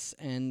grenades,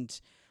 and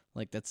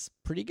like that's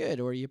pretty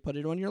good. Or you put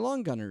it on your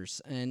long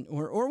gunners,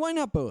 or why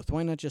not both?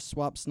 Why not just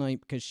swap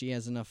snipe because she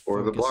has enough?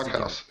 Or the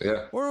blockhouse,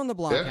 yeah. Or on the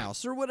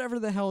blockhouse, or whatever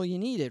the hell you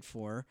need it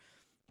for,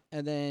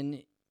 and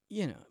then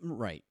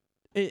right.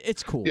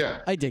 It's cool.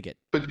 Yeah, I dig it.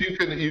 But you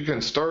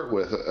can start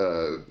with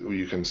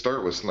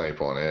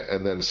snipe on it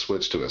and then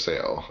switch to a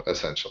sail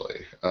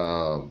essentially.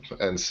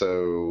 And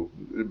so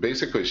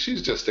basically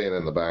she's just staying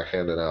in the back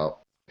handing out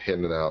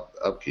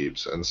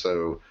upkeeps, and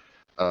so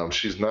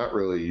she's not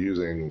really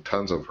using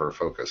tons of her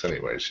focus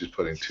anyway. She's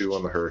putting 2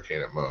 on the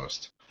Hurricane at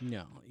most.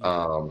 No.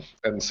 Yeah.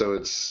 And so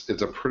it's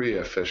a pretty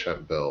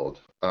efficient build.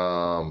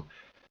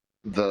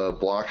 The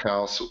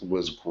blockhouse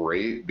was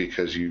great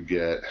because you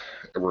get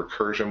a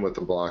recursion with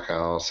the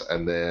blockhouse,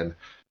 and then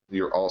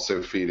you're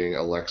also feeding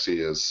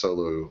Alexia's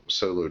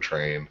solo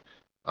train,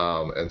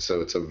 and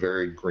so it's a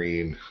very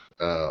green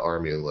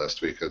army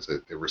list because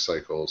it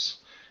recycles.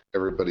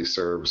 Everybody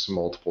serves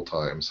multiple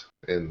times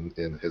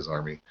in his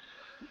army,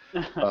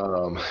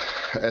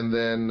 and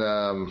then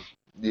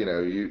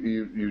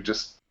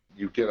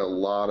you get a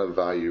lot of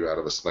value out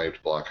of a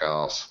sniped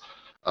blockhouse.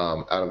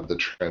 Out of the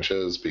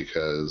trenches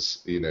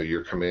because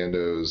your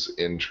commandos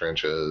in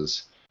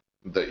trenches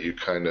that you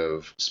kind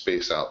of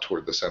space out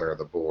toward the center of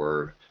the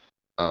board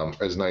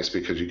is nice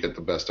because you get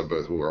the best of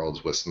both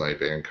worlds with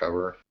snipe and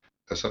cover,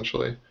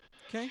 essentially.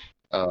 Okay.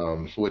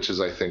 Which is,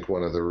 I think,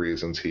 one of the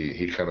reasons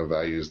he kind of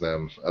values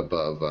them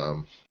above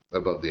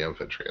the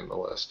infantry in the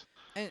list.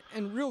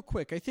 And real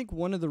quick, I think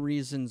one of the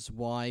reasons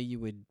why you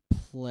would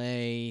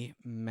play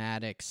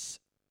Maddox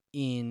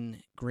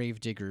in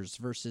Gravediggers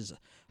versus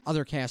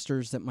other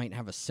casters that might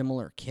have a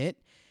similar kit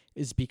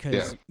is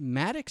because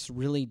Maddox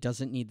really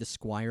doesn't need the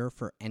Squire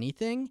for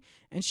anything,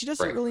 and she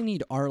doesn't really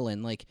need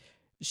Arlen. Like,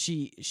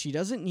 she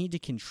doesn't need to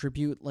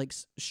contribute. Like,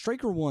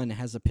 Striker 1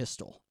 has a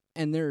pistol,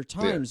 and there are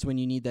times when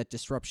you need that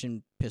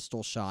disruption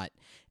pistol shot,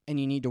 and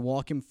you need to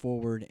walk him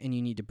forward, and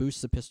you need to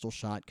boost the pistol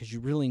shot because you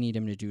really need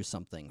him to do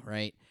something,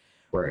 right?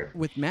 Right.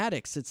 With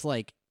Maddox, it's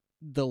like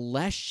the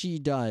less she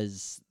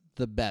does,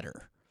 the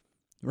better.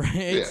 Right?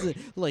 It's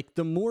like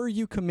the more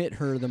you commit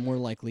her, the more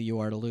likely you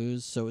are to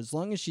lose. So as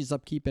long as she's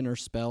upkeeping her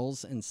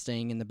spells and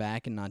staying in the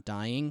back and not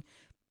dying,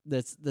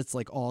 that's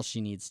like all she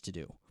needs to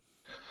do.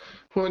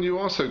 Well, and you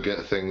also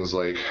get things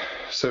like,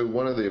 so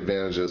one of the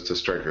advantages to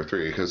Striker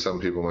 3, because some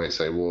people might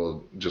say,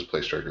 well, just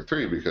play Striker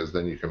 3 because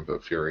then you can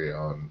put Fury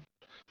on,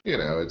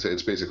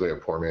 it's basically a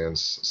poor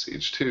man's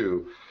Siege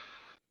 2.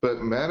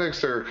 But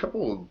Maddox, there are a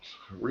couple of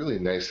really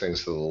nice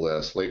things to the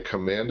list. Like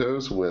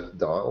commandos with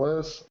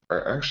Dauntless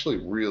are actually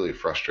really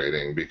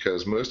frustrating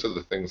because most of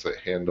the things that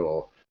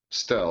handle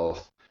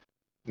stealth,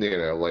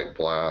 like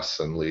blasts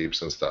and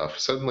leaps and stuff,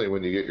 suddenly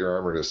when you get your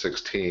armor to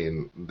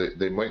 16,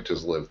 they might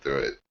just live through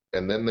it.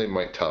 And then they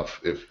might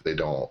tough if they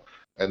don't.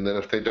 And then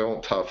if they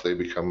don't tough, they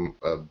become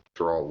a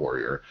thrall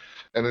warrior.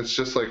 And it's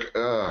just like,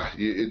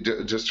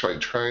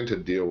 trying to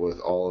deal with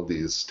all of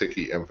these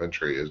sticky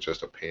infantry is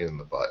just a pain in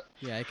the butt.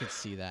 Yeah, I could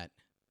see that.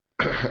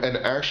 And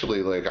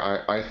actually, like,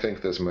 I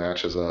think this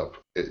matches up.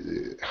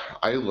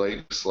 I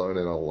like Sloan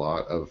in a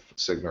lot of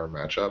Signar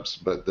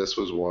matchups, but this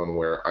was one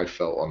where I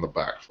felt on the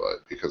back foot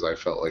because I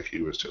felt like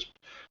he was just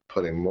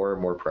putting more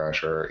and more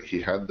pressure.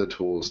 He had the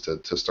tools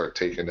to start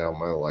taking down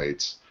my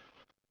lights.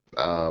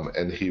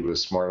 And he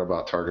was smart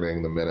about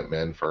targeting the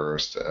Minutemen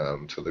first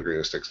to the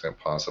greatest extent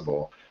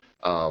possible.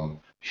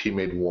 He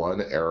made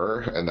one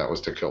error, and that was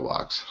to kill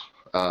box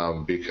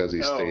because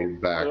he stayed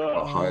back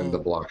behind the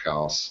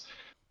blockhouse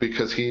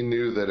because he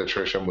knew that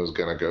attrition was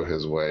going to go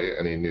his way,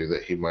 and he knew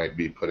that he might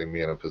be putting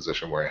me in a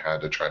position where I had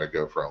to try to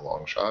go for a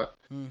long shot.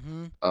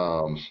 Mm-hmm.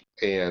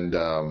 And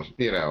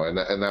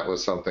that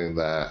was something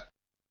that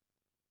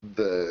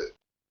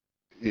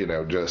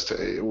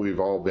we've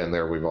all been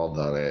there, we've all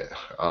done it,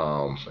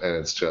 and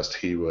it's just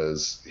he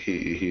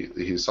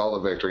saw the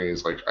victory.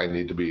 He's like, I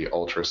need to be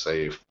ultra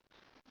safe,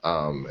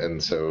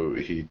 and so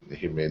he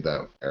made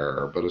that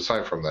error. But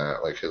aside from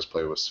that, like his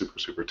play was super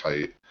super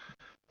tight,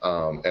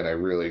 and I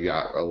really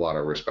got a lot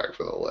of respect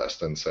for the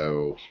list. And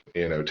so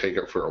take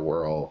it for a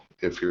whirl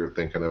if you're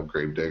thinking of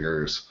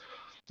Gravediggers.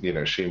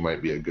 She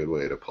might be a good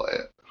way to play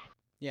it.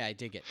 Yeah, I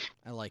dig it.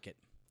 I like it.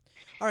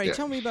 All right,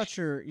 tell me about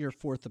your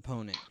fourth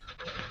opponent.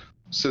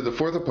 So the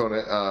fourth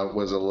opponent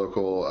was a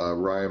local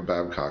Ryan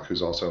Babcock,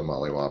 who's also a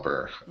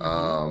mollywhopper,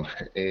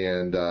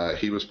 and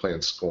he was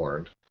playing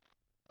Scorned,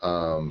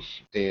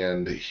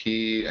 and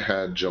he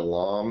had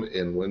Jalam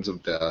in Winds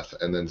of Death,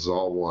 and then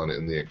Zal 1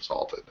 in the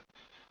Exalted.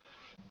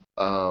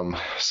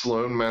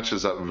 Sloan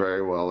matches up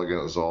very well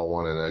against Zal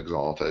 1 and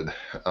Exalted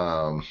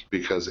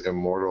because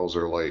Immortals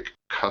are like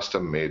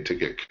custom made to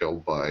get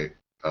killed by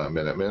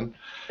Minutemen.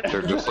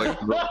 They're just like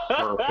the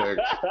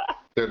perfect.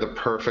 They're the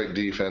perfect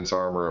defense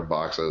armor and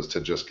boxes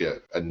to just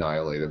get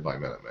annihilated by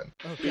Minutemen.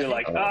 Okay. You're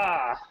like,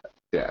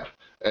 Yeah,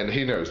 and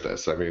he knows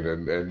this. I mean,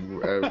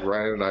 and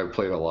Ryan and I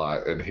played a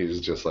lot, and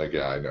he's just like,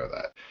 yeah, I know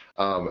that.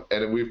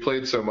 And we've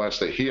played so much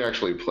that he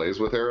actually plays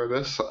with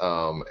Erebus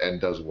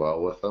and does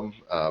well with them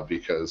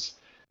because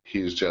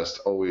he's just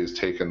always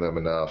taken them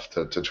enough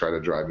to try to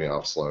drive me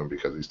off Sloan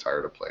because he's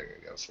tired of playing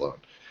against Sloan.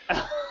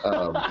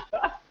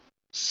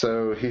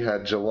 So he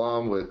had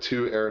Jalam with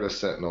 2 Eridus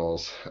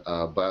Sentinels,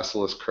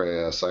 Basilisk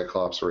Kreia,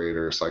 Cyclops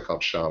Raider,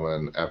 Cyclops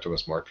Shaman,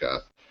 Optimus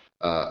Marketh,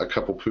 a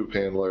couple Poop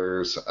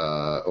Handlers,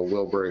 a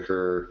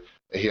Willbreaker.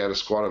 He had a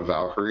squad of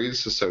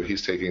Valkyries, so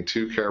he's taking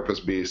 2 Carapace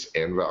Beasts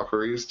and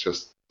Valkyries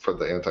just for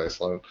the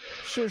anti-Sloan.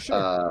 Sure.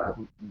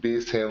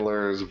 Beast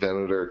Handlers,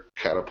 Venator,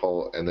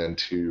 Catapult, and then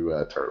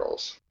 2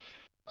 Turtles.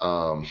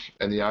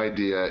 And the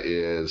idea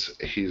is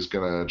he's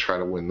going to try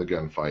to win the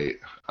gunfight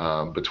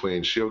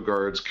between Shield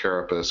Guards,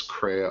 Carapace,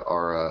 Kreia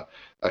Aura,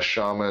 a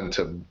Shaman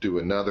to do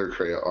another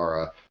Kreia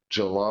Aura,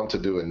 Jalam to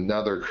do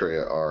another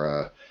Kriya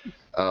Aura,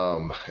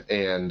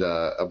 and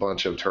a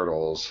bunch of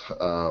turtles.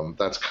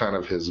 That's kind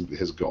of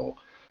his goal.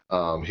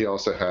 He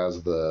also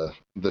has the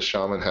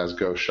shaman has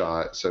ghost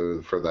shot,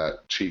 so for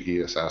that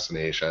cheeky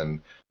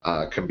assassination,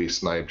 can be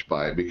sniped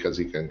by because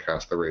he can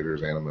cast the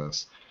Raider's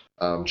Animus.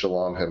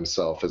 Jalam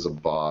himself is a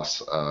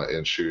boss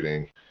in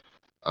shooting.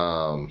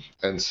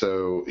 And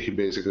so he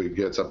basically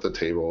gets up the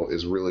table,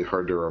 is really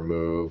hard to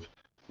remove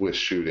with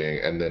shooting,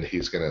 and then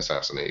he's going to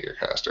assassinate your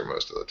caster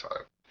most of the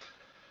time.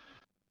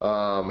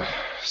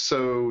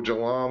 So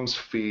Jalam's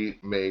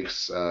feat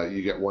makes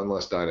you get one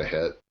less die to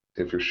hit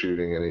if you're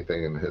shooting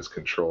anything in his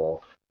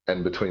control,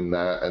 and between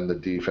that and the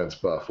defense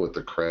buff with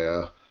the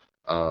Kreia,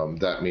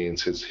 that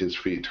means his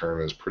feat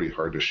turn is pretty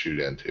hard to shoot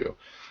into.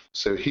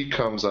 So he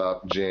comes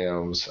up,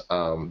 jams.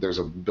 There's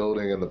a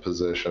building in the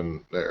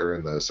position or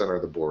in the center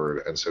of the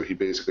board, and so he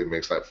basically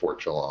makes that Fort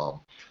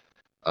Jalam,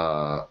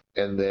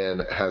 and then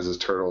has his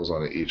turtles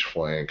on each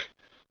flank.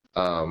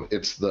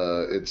 It's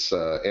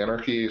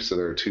anarchy, so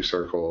there are 2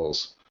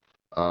 circles,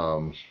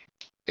 and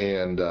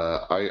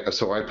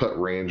I put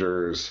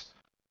rangers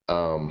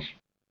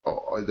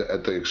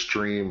at the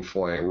extreme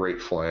flank,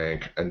 right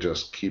flank, and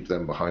just keep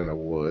them behind the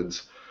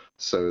woods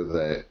so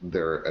that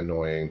they're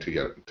annoying to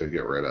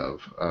get rid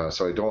of.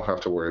 So I don't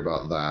have to worry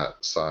about that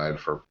side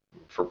for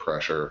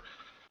pressure.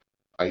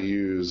 I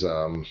use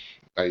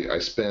I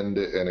spend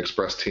an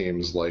express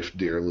team's life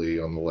dearly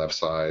on the left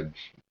side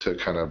to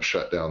kind of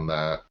shut down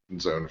that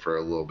zone for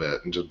a little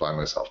bit and just buy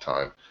myself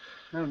time.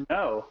 Oh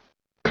no.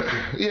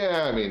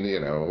 Yeah, I mean,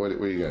 what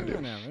are you gonna do?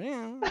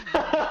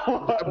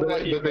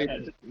 But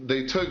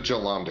they took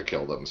Jalam to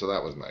kill them, so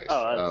that was nice.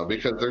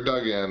 Because they're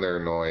dug in, they're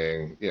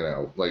annoying.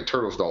 Like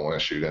turtles don't want to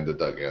shoot into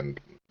dug in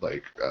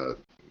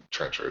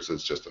trenchers.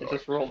 It's just annoying.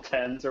 Just roll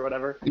 10s or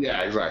whatever.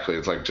 Yeah, exactly.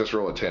 It's like just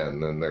roll a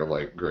 10, and they're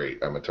like,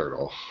 great, I'm a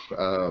turtle.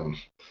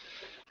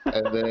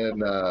 And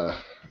then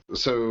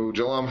so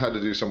Jalam had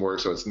to do some work,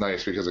 so it's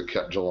nice because it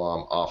kept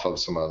Jalam off of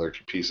some other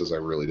pieces I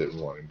really didn't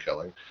want him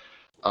killing.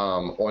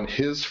 On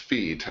his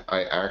feet,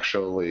 I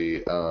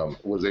actually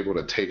was able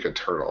to take a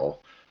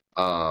turtle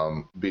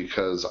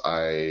because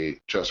I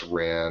just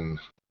ran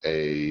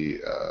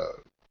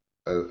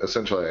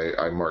essentially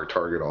I marked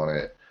target on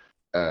it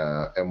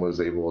and was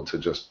able to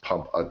just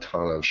pump a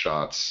ton of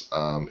shots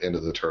into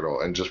the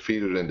turtle and just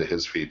feed it into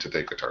his feet to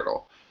take the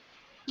turtle.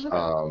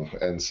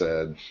 And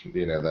said,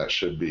 that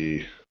should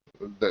be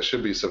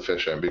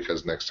sufficient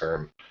because next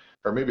turn,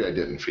 or maybe I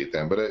didn't feed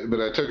them, but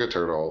I took a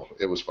turtle.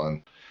 It was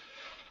fun.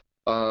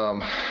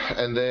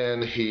 And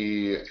then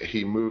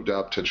he moved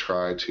up to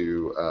try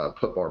to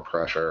put more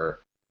pressure.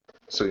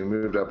 So he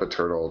moved up a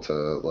turtle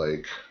to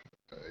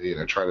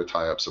try to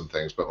tie up some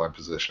things, but my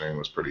positioning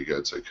was pretty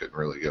good, so he couldn't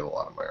really get a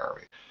lot of my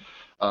army.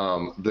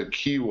 The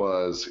key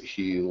was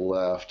he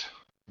left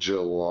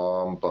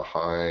Jalam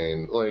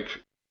behind,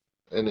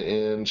 an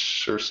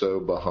inch or so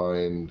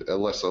behind, a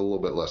little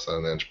bit less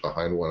than an inch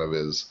behind one of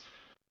his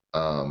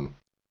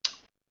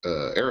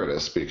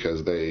Eridus,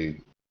 because they,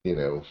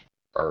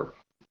 are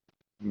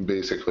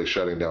basically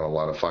shutting down a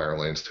lot of fire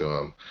lanes to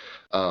him.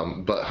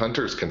 But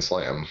hunters can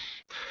slam.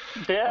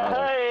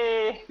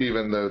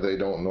 Even though they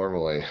don't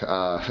normally.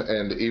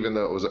 And even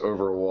though it was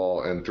over a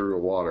wall and through a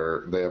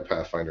water, they have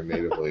Pathfinder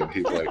natively, and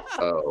he's like,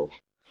 oh.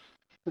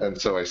 And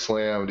so I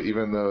slammed,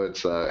 even though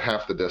it's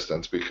half the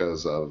distance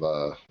because of,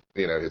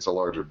 it's a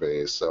larger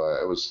base. So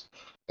I was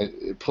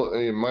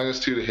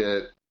 -2 to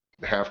hit,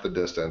 half the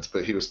distance,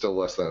 but he was still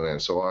less than an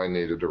inch. So all I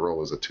needed to roll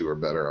was a 2 or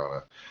better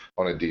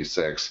on a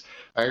D6.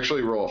 I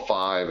actually roll a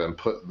 5 and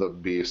put the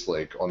beast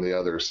on the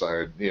other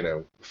side,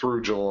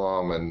 through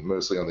Jalam and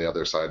mostly on the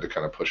other side to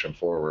kind of push him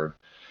forward.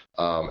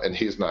 And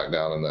he's knocked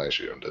down, and then I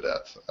shoot him to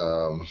death.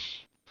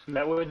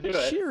 That would do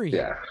it.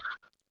 Yeah.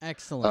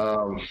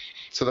 Excellent.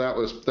 So that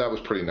was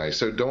pretty nice.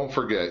 So don't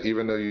forget,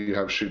 even though you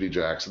have shooty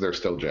jacks, they're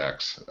still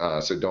jacks.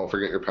 So don't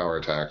forget your power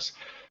attacks.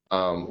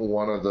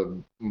 One of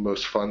the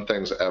most fun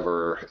things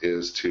ever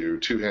is to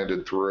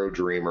two-handed throw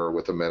Dreamer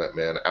with a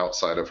Minuteman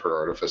outside of her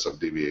Artifice of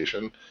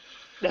Deviation.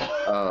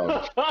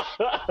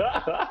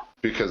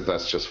 Because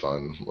that's just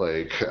fun.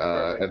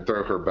 And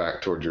throw her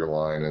back towards your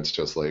line. It's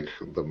just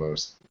the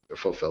most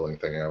fulfilling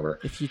thing ever.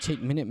 If you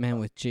take Minuteman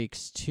with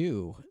Jake's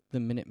 2, the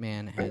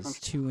Minuteman has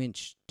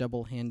 2-inch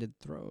double-handed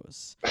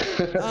throws.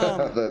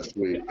 That's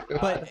sweet.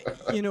 But,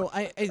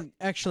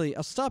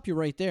 I'll stop you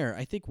right there.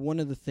 I think one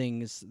of the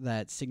things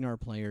that Signar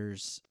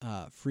players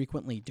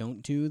frequently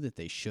don't do that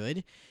they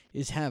should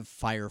is have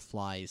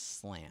Fireflies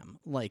slam.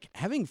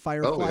 Having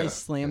Fireflies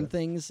slam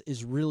things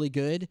is really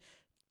good.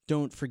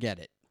 Don't forget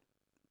it.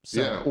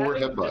 So, or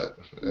headbutt.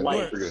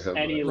 Lights.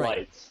 Any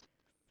lights.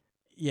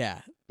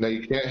 Yeah. Now,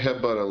 you can't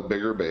headbutt a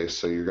bigger base,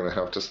 so you're going to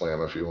have to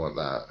slam if you want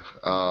that.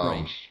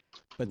 Right.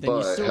 But then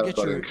you still get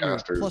your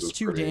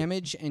 +2 pretty...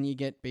 damage, and you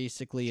get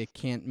basically a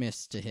can't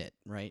miss to hit,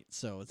 right?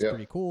 So it's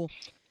pretty cool.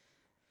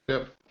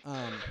 Yep.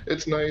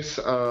 It's nice.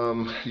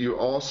 You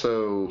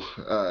also,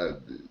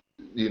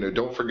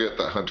 don't forget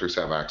that hunters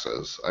have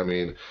axes. I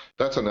mean,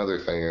 that's another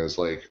thing is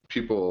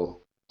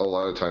people a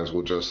lot of times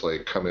will just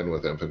like come in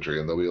with infantry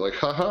and they'll be like,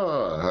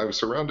 haha, I've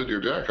surrounded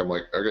your Jank. I'm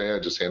like, okay, I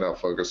just hand out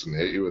focus and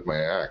hit you with my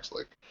axe.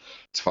 Like,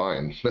 it's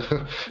fine.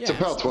 It's a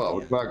PAL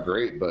 12. It's not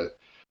great, but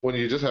when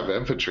you just have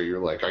infantry, you're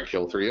like, I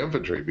kill 3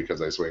 infantry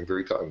because I swing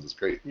 3 times. It's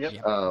great. Yep.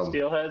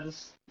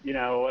 Steelheads,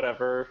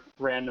 whatever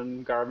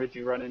random garbage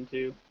you run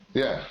into.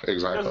 Yeah,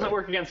 exactly. It doesn't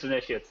work against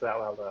initiates that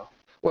well, though.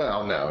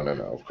 Well, no,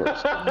 of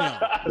course.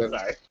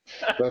 Sorry.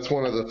 That's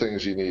one of the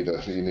things you need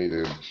a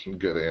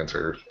good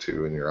answer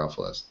to in your off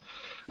list.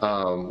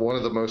 One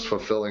of the most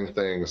fulfilling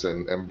things,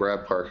 and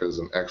Brad Park is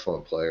an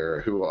excellent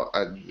player who,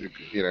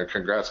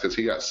 congrats, because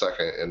he got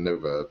second in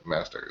Nova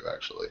Masters,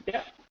 actually.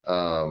 Yeah.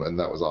 And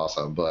that was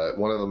awesome. But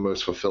one of the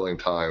most fulfilling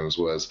times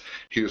was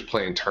he was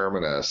playing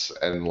Terminus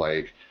and,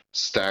 like,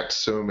 stacked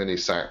so many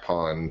sack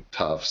pawn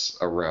toughs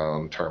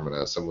around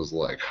Terminus and was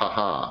like,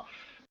 haha.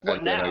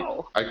 What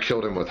now? I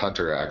killed him with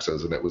hunter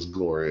axes, and it was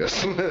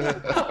glorious. And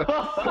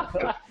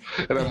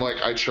I'm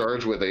like, I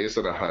charge with ace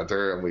and a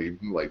hunter, and we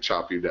like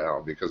chop you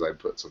down because I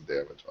put some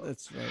damage on.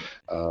 That's right.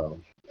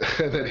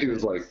 And then he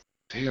was like,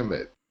 "Damn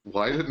it!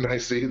 Why didn't I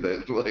see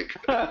that?" Like,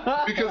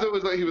 because it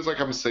was like he was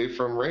like, "I'm safe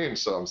from range,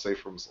 so I'm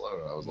safe from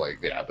Sloan." I was like,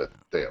 "Yeah, but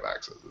they have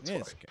axes. It's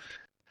fine." Okay.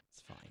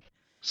 It's fine.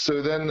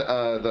 So then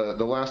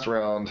the last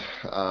round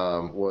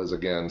was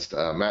against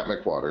Matt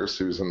McWaters,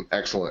 who's an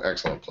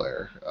excellent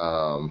player,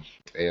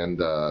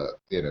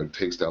 and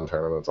takes down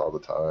tournaments all the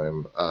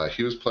time.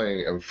 He was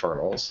playing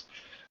Infernals,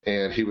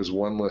 and he was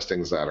one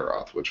listing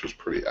Zadaroth, which was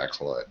pretty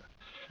excellent.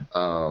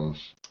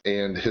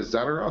 And his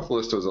Zadaroth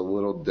list was a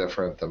little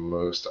different than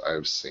most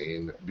I've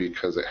seen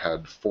because it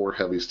had 4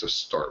 heavies to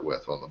start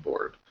with on the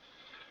board.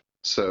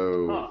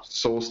 So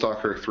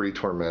Soulstalker, 3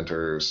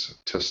 Tormentors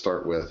to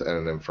start with, and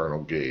an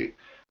Infernal Gate.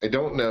 I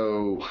don't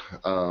know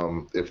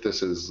if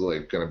this is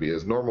like going to be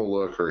his normal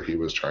look or he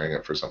was trying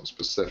it for something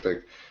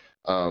specific.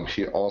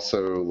 He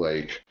also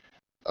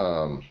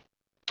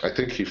I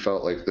think he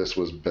felt like this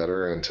was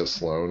better into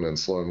Sloan, and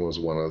Sloan was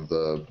one of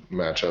the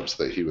matchups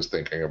that he was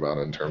thinking about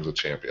in terms of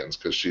champions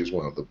because she's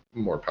one of the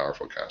more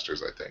powerful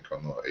casters, I think,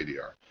 on the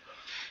ADR.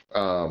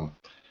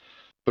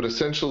 But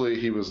essentially,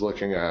 he was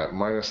looking at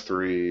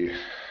 -3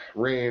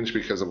 range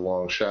because of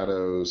long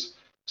shadows.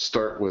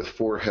 Start with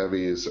 4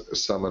 heavies,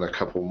 summon a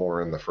couple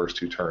more in the first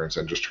 2 turns,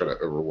 and just try to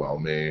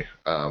overwhelm me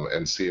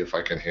and see if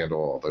I can handle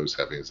all those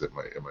heavies in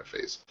my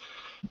face.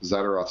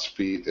 Zadaroth's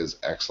feat is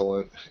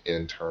excellent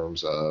in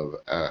terms of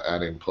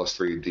adding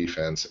 +3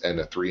 defense and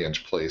a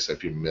 3-inch place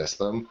if you miss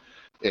them.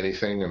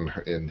 Anything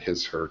in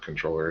her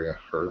control area,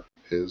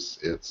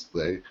 it's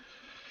they.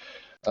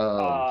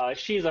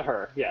 She's a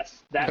her,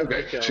 yes.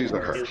 Okay, she's a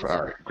her.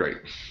 All right, great.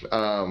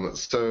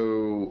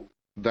 So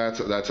that's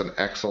an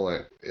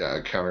excellent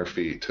counter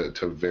feat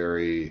to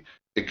very.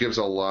 It gives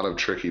a lot of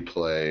tricky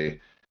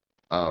play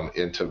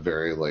into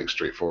very like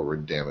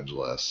straightforward damage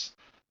lists.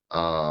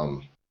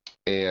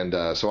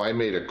 So I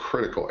made a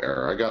critical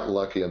error. I got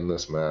lucky in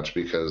this match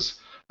because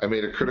I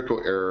made a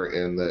critical error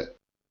in that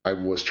I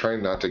was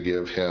trying not to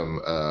give him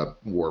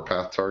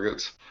warpath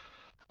targets,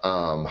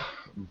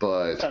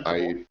 but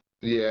I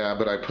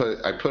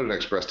put an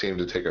express team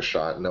to take a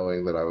shot,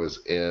 knowing that I was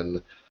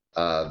in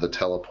the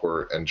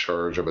teleport and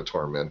charge of a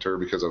tormentor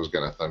because I was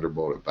going to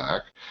thunderbolt it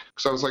back.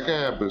 Because I was like,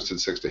 boosted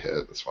 6 to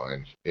hit, that's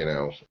fine,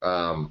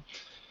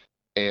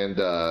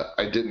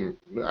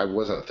 I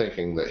wasn't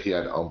thinking that he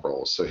had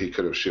umbrals, so he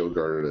could have shield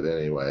guarded it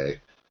anyway.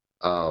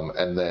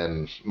 And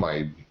then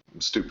my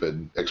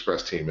stupid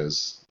express team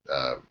is,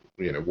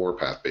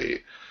 warpath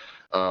bait.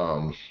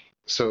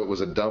 So it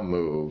was a dumb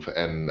move,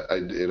 and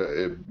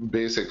it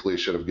basically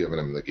should have given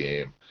him the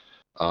game.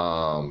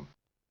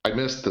 I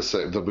missed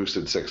the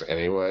boosted 6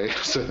 anyway,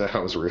 so that I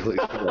was really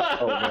like,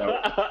 oh no,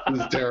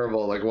 this is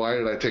terrible. Like, why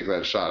did I take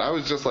that shot? I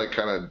was just like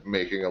kind of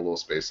making a little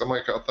space. I'm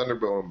like, I'll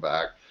thunderbolt him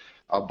back.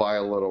 I'll buy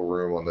a little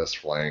room on this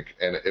flank,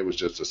 and it was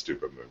just a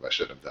stupid move. I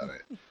shouldn't have done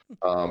it.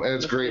 And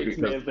it's great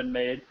because may have been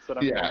made.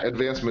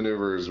 Advanced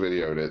Maneuvers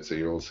videoed it, so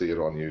you'll see it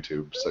on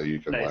YouTube. So you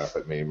can laugh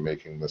at me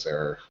making this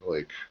error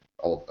like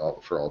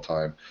for all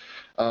time.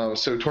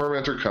 So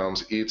Tormentor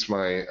comes, eats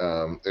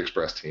my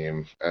express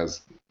team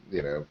as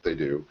they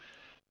do.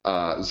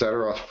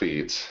 Zadaroth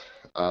feats,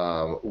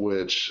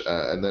 which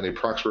and then he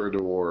procs Road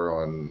to War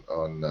on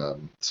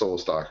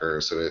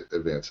Soulstalker, so it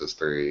advances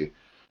 3.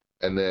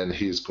 And then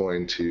he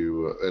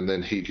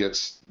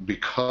gets,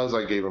 because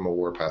I gave him a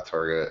warpath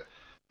target,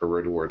 a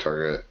Road to War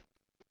target,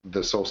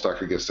 the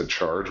Soulstalker gets to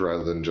charge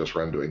rather than just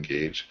run to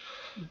engage.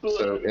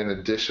 So in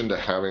addition to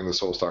having the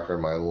Soulstalker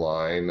in my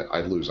line,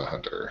 I lose a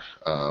hunter,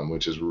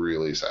 which is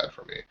really sad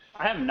for me.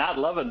 I am not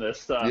loving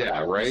this stuff.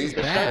 Yeah, right? This is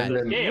bad.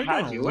 Game,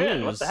 how'd you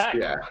win? What the heck?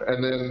 Yeah,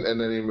 and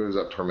then he moves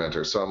up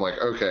Tormentor. So I'm like,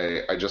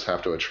 okay, I just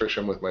have to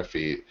attrition with my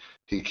feet.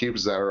 He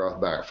keeps Zadaroth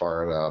back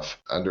far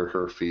enough under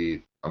her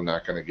feet. I'm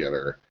not going to get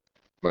her,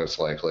 most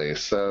likely.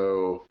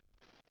 So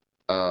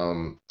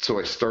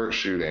I start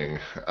shooting.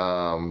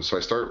 So I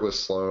start with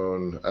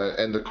Sloan,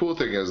 and the cool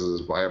thing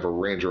is I have a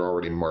ranger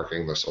already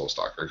marking the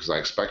Soulstalker because I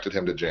expected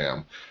him to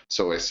jam.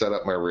 So I set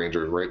up my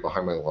rangers right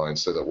behind my line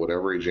so that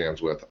whatever he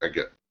jams with, I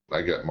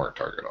get mark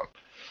target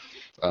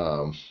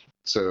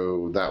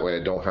So that way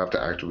I don't have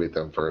to activate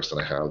them first, and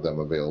I have them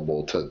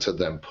available to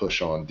then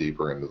push on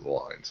deeper into the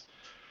lines.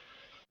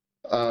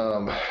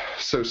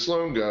 So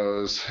Sloan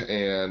goes,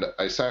 and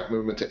I sack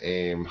movement to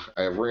aim.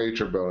 I have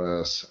ranger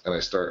bonus, and I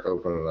start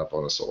opening up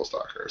on a soul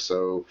stalker.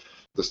 So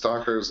the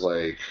stalker's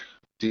like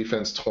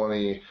defense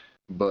 20,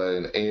 but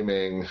in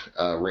aiming,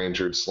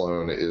 rangered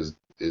Sloan is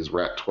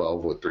rat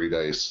 12 with 3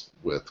 dice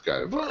with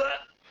guided fire,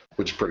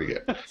 which is pretty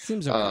good.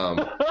 Seems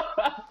okay.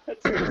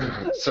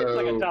 It's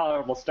like a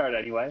tolerable start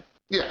anyway.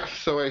 Yeah,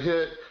 so I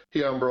hit,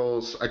 he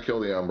umbrals, I kill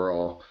the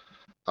umbral.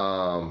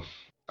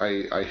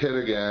 I hit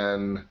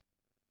again,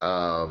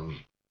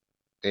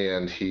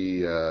 and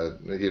he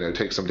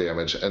takes some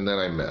damage, and then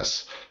I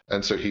miss,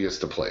 and so he gets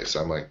to place.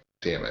 I'm like,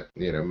 damn it,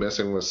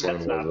 missing with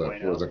Sloan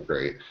wasn't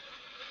great.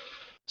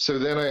 So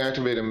then I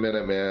activate a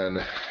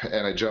Minuteman,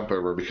 and I jump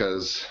over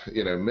because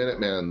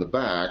Minuteman in the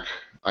back,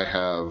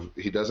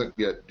 he doesn't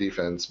get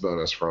defense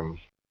bonus from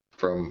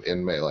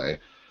in melee.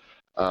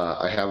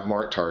 I have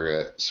marked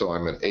target, so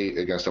I'm an 8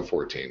 against a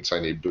 14, so I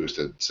need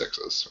boosted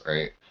 6s,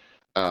 right?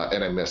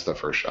 And I missed the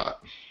first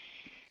shot.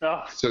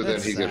 Oh, so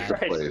then he gets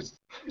Christ. replaced.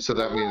 So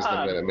that means the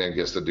Minuteman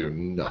gets to do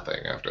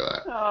nothing after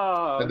that.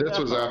 Oh, and this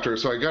was after,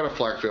 so I got a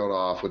flak field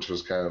off, which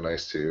was kind of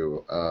nice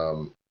too,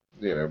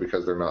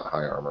 because they're not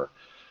high armor.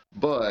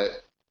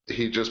 But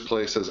he just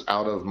places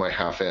out of my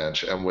half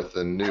inch, and with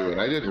the new, and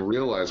I didn't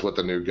realize what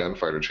the new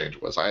gunfighter change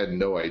was. I had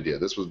no idea.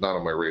 This was not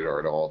on my radar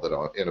at all, that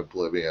in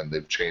Oblivion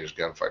they've changed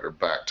gunfighter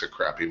back to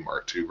crappy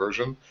Mark II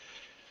version,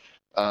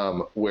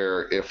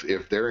 where if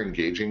they're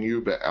engaging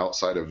you but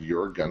outside of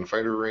your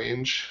gunfighter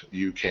range,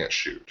 you can't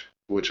shoot,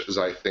 which is,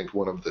 I think,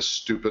 one of the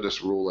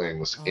stupidest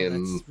rulings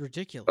that's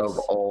ridiculous. of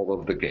all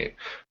of the game.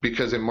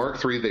 Because in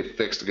Mark III, they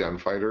fixed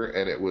gunfighter,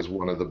 and it was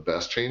one of the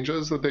best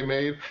changes that they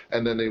made,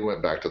 and then they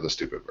went back to the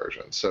stupid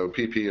version. So,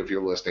 PP, if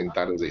you're listening,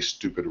 that is a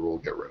stupid rule.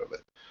 Get rid of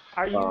it.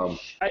 Are you?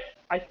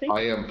 I think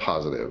I am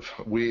positive.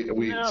 We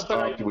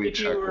stopped. We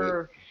checked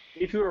it.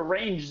 If you were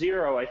range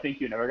 0, I think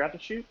you never got to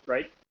shoot,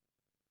 right?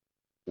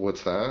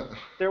 What's that?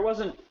 There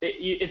wasn't.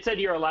 It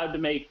said you're allowed to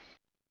make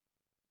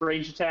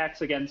range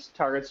attacks against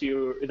targets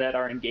that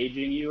are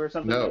engaging you or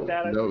something like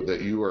that? No,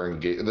 that you are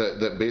engaged,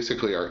 that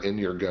basically are in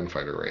your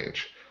gunfighter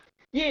range.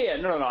 Yeah,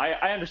 no,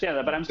 I understand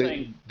that, but I'm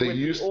saying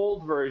the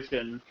old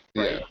version,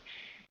 right,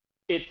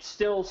 it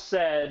still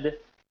said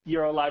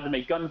you're allowed to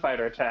make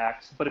gunfighter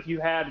attacks, but if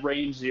you had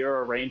range 0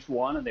 or range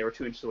 1 and they were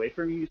 2 inches away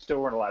from you, you still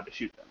weren't allowed to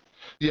shoot them.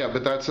 Yeah,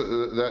 but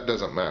that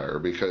doesn't matter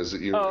because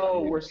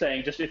we're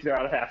saying just if they're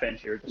out of half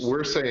inch,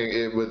 we're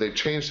saying they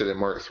changed it in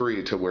Mark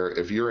III to where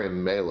if you're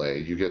in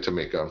melee, you get to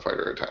make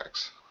gunfighter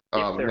attacks.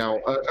 Now,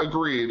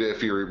 agreed,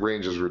 if your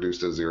range is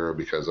reduced to 0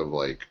 because of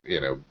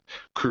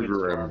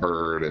Kruger and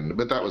Bird,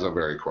 but that was a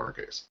very corner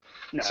case.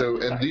 No, so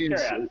and these,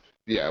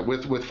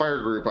 with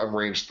Fire Group, I'm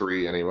range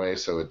 3 anyway,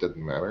 so it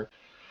didn't matter.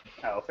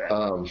 Oh, fair.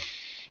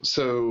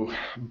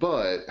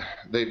 But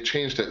they've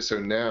changed it, so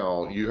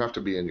now you have to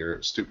be in your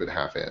stupid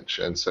half inch,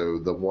 and so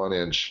the 1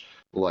 inch,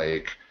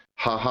 I'm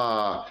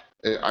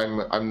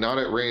not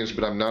at range,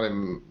 but I'm not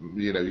in,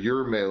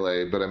 your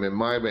melee, but I'm in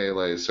my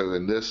melee, so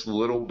in this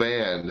little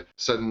band,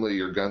 suddenly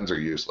your guns are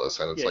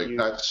useless, and it's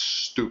that's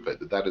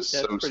stupid. That is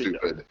so stupid.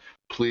 Dumb.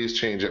 Please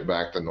change it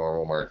back to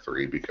normal Mark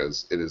III,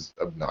 because it is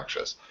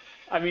obnoxious.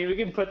 I mean, we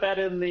can put that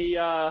in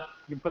the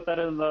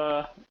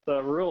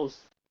rules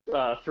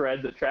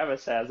thread that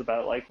Travis has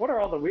about what are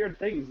all the weird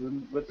things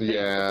with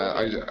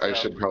I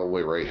should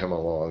probably write him a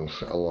long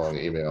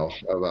email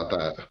about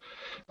that.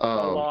 A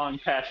long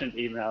passionate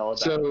email about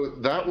so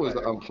that was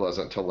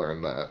unpleasant to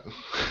learn that.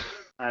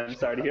 I'm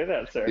sorry to hear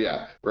that, sir.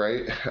 Yeah,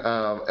 right.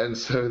 And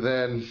so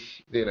then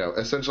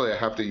essentially I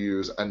have to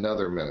use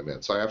another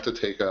Minuteman, so I have to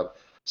take up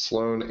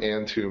Sloan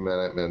and 2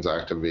 Minutemen's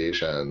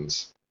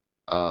activations,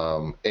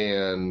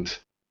 and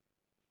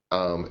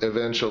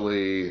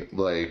eventually,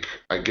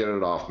 I get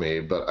it off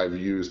me, but I've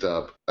used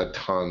up a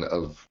ton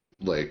of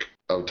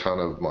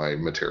my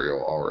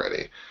material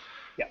already.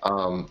 Yeah.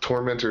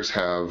 Tormentors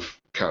have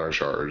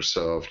countercharge,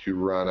 so if you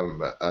run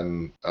a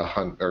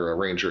hunt or a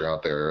ranger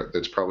out there,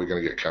 it's probably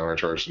going to get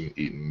countercharged and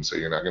eaten, so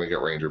you're not going to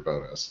get ranger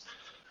bonus.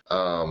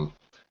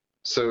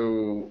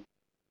 So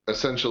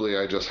essentially,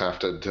 I just have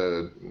to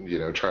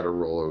try to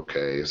roll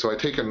okay. So I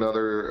take a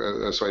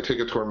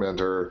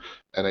tormentor,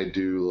 and I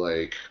do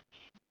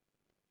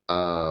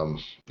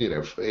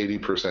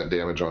 80%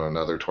 damage on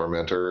another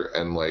tormentor,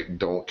 and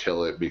don't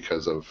kill it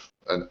because of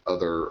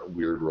other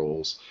weird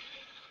rolls.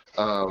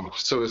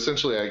 So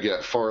essentially I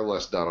get far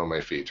less done on my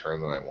feet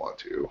turn than I want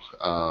to.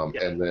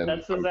 And then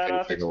that's the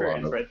Zadoff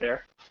experience right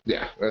there.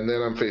 Yeah, and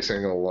then I'm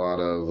facing a lot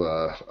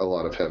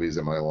of heavies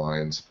in my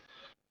lines.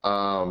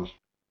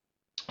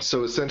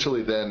 So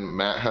essentially then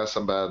Matt has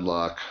some bad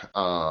luck,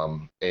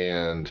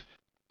 and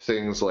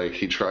things like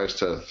he tries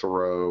to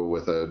throw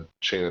with a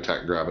chain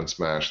attack, grab and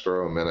smash,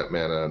 throw a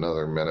Minuteman and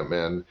another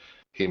Minuteman.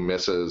 He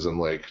misses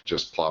and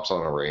just plops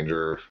on a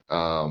ranger.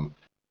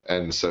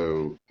 And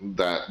so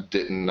that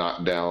didn't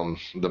knock down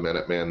the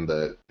Minuteman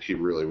that he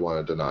really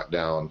wanted to knock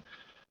down.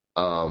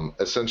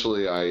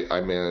 Essentially, I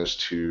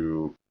managed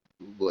to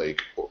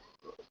like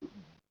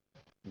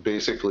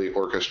basically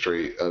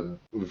orchestrate a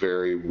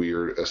very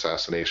weird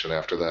assassination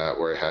after that,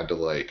 where I had to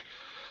like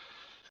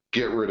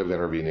get rid of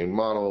intervening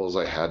models.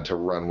 I had to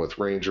run with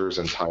rangers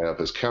and tie up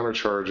his counter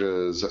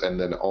charges, and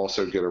then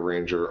also get a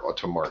ranger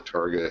to mark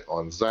target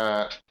on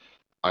that.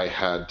 I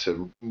had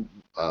to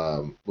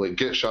like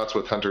get shots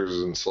with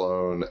hunters and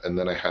Sloan, and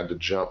then I had to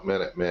jump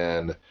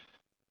Minutemen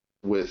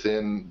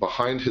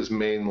behind his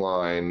main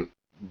line,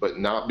 but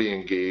not be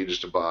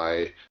engaged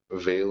by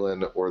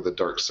Valen or the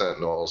Dark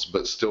Sentinels,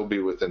 but still be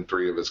within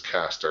 3 of his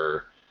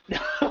caster.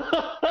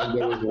 And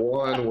there was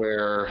one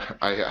where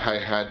I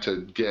had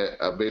to get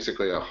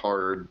basically a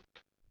hard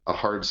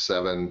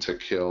 7 to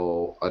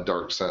kill a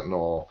Dark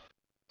Sentinel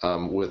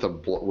with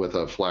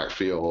a flak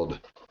field,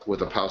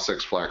 with a POW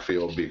 6 flak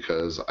field,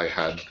 because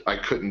I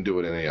couldn't do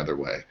it any other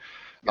way.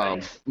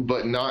 Nice.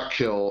 But not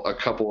kill a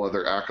couple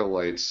other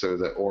acolytes so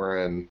that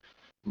Orin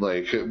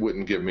like it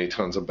wouldn't give me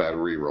tons of bad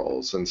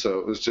rerolls. And so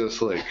it was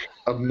just like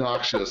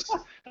obnoxious,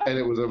 and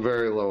it was a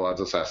very low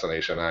odds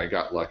assassination. I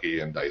got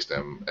lucky and diced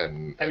him,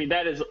 and I mean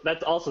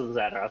that's also the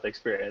Zadroth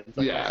experience.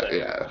 Like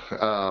yeah.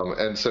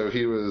 And so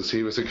he was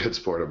a good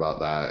sport about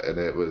that, and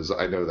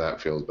I know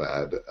that feels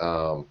bad.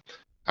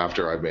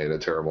 After I made a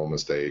terrible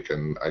mistake,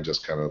 and I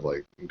just kind of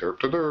like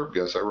derp,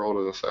 guess I rolled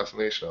an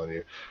assassination on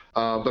you.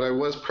 But I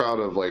was proud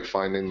of like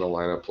finding the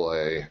line of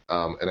play,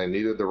 and I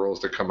needed the rolls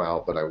to come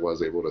out, but I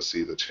was able to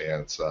see the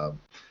chance,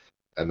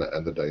 and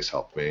the dice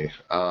helped me.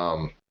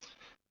 And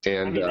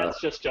I mean,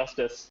 that's just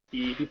justice.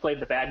 He played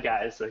the bad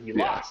guys, so he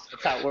lost.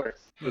 That's how it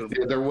works.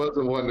 Yeah, there was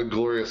one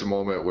glorious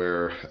moment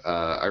where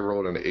I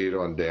rolled an 8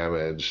 on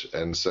damage,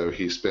 and so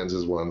he spends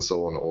his 1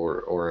 soul on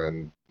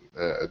Orin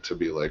to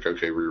be like,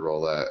 okay,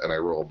 re-roll that, and I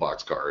roll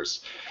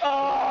boxcars.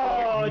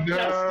 Oh,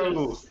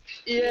 no! Justice!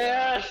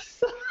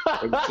 Yes!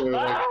 And so,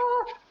 like,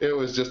 it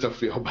was just a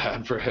feel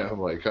bad for him.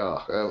 Like,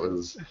 oh, that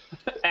was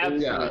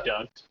absolutely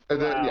dunked.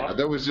 And then, wow.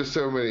 there was just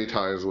so many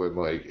times when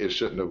like it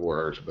shouldn't have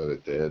worked, but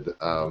it did.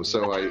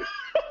 So I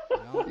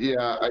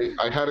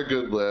had a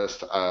good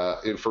list.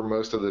 For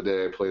most of the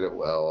day, I played it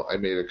well. I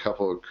made a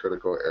couple of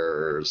critical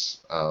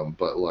errors,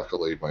 but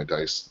luckily my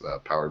dice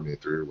powered me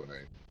through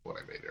when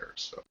I made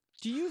errors. So.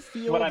 Do you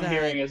feel what I'm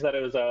hearing is that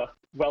it was a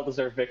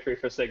well-deserved victory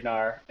for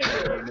Signar,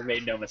 and you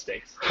made no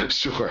mistakes.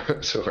 Sure,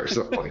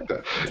 something like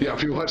that. Yeah,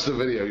 if you watch the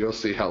video, you'll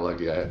see how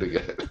lucky I had to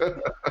get.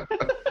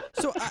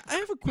 So I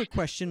have a quick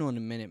question on a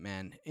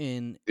Minuteman,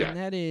 and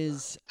that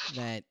is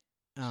that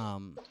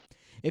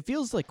it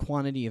feels like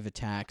quantity of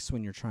attacks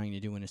when you're trying to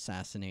do an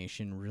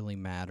assassination really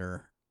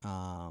matter.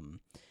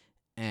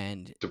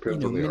 And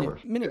depends on the armor.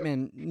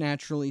 Minutemen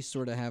naturally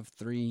sort of have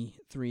three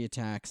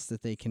attacks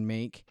that they can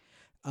make.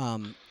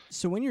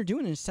 So when you're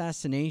doing an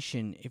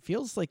assassination, it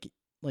feels like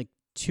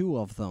 2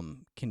 of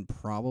them can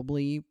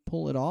probably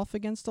pull it off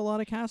against a lot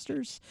of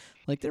casters.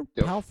 Like they're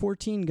POW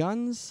 14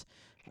 guns.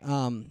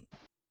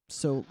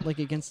 So like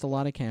against a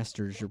lot of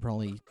casters, you're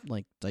probably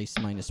like dice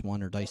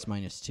 -1 or dice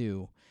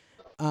 -2.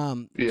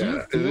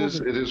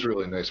 It is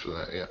really nice for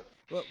that. Yeah.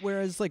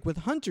 Whereas like with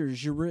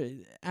hunters,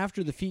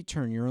 after the feat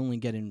turn, you're only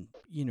getting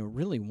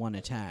really 1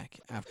 attack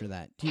after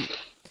that. Do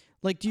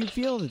you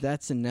feel that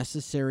that's a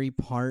necessary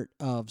part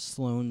of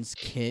Sloan's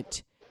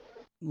kit,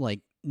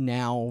 like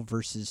now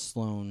versus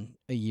Sloan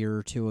a year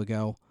or 2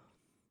 ago?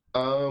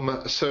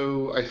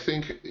 So I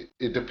think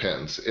it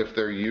depends. If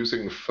they're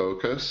using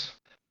focus,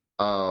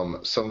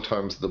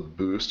 sometimes the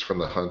boost from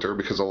the hunter,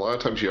 because a lot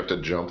of times you have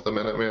to jump the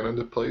Minuteman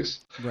into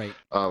place. Right.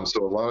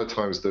 So a lot of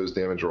times those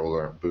damage rolls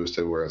aren't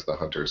boosted, whereas the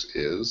hunters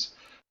is.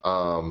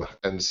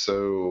 And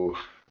so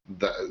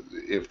that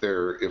if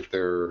they're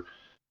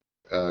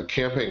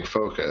camping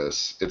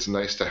focus, it's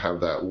nice to have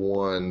that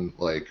one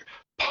like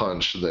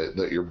punch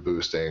that you're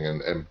boosting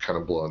and kind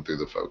of blowing through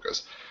the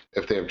focus.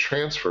 If they have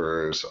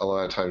transfers, a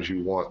lot of times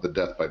you want the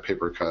death by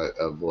paper cut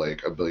of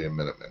like a billion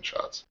Minutemen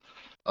shots.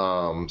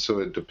 So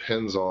it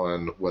depends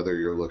on whether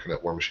you're looking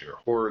at Warmachine or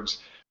Hordes.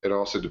 It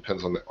also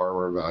depends on the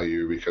armor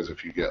value, because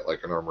if you get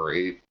like an armor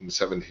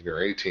 17 or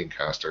 18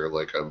 caster,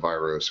 like a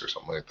Virus or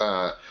something like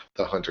that,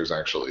 the hunters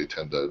actually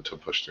tend to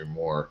push through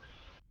more.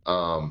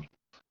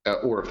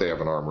 Or if they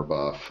have an armor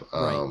buff,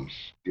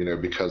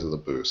 because of the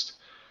boost.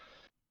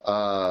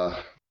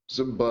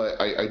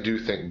 But I do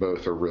think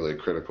both are really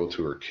critical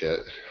to her kit.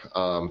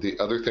 The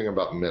other thing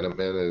about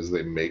Minutemen is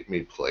they make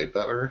me play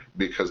better,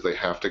 because they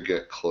have to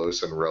get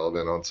close and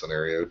relevant on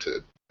scenario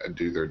to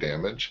do their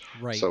damage.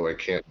 Right. So I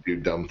can't do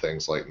dumb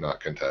things like not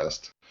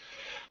contest.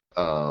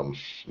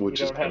 Which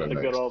you is don't have the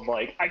nice. good old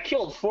like, I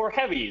killed 4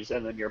 heavies,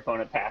 and then your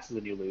opponent passes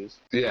and you lose.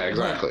 Yeah,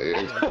 exactly.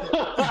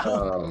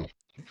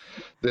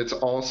 That's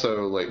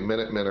also like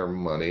Minutemen are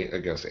money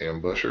against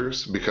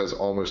ambushers, because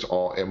almost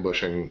all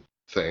ambushing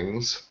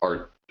things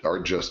are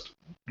just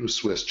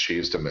Swiss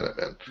cheese to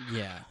Minutemen.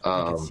 Yeah,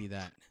 I can see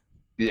that.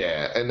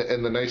 Yeah,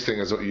 and the nice thing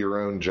is that your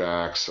own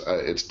jacks,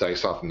 it's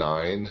dice off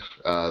 9,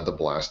 the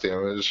blast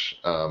damage,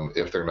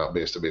 if they're not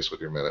base to base with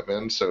your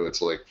Minutemen. So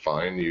it's like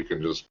fine, you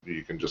can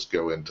just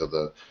go into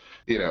the,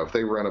 if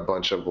they run a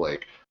bunch of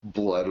like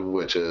blood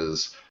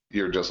witches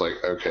you're just like,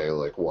 okay,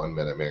 like 1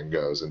 Minuteman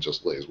goes and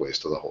just lays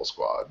waste to the whole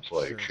squad.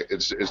 Like Sure.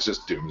 it's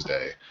just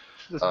doomsday.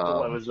 Just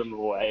blows them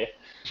away.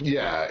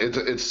 Yeah,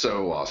 it's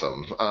so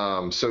awesome.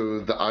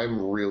 So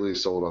I'm really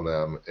sold on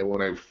them. And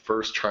when I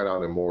first tried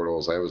out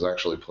Immortals, I was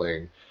actually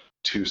playing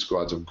 2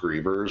 squads of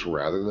Grievers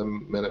rather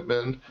than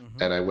Minutemen,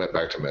 and I went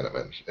back to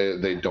Minutemen.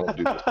 They don't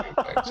do the same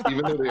things,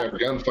 even though they have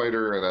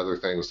Gunfighter and other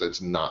things.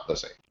 It's not the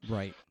same.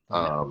 Right.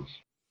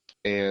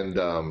 And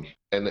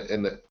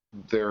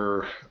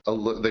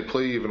they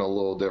play even a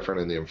little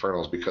different in the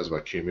Infernals because of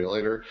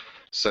Accumulator.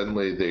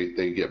 Suddenly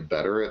they get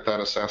better at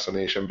that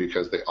assassination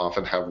because they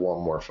often have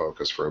one more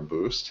focus for a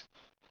boost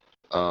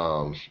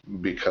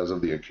because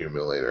of the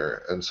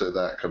Accumulator, and so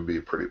that can be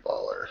pretty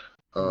baller.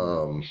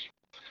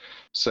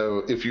 So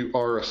if you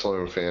are a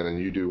Sloan fan and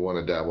you do want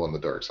to dabble on the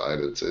dark side,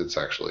 it's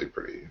actually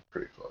pretty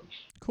fun.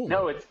 Cool.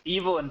 No, it's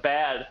evil and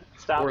bad.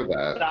 Stop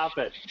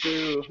it.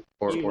 Do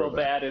evil,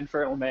 bad,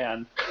 infernal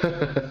man.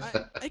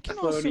 I can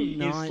also He's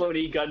not.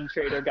 Sloaney gun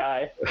trader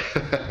guy.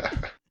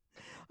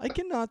 I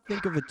cannot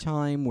think of a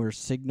time where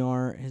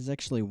Signar has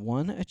actually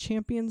won a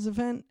Champions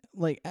event.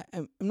 Like,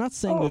 I'm not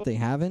saying that they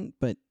haven't,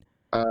 but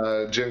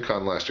Gen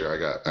Con last year, I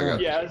got.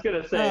 Yeah, I was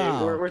gonna say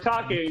we're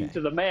talking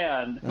to the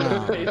man.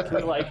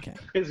 Basically,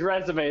 his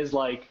resume is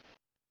like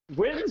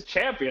wins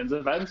Champions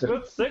events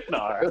with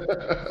Signar.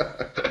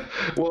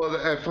 Well,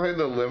 I find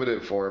the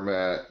limited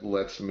format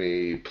lets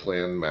me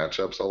plan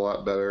matchups a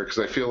lot better because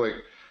I feel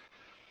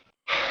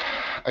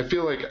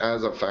like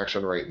as a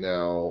faction right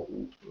now,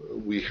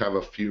 we have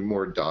a few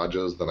more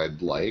dodges than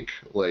I'd like.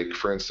 Like,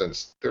 for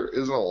instance, there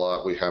isn't a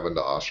lot we have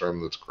into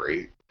Osram that's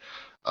great.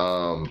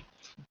 I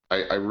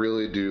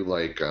really do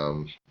like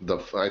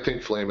I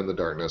think Flame in the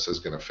Darkness is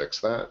going to fix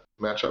that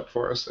matchup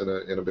for us in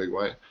a big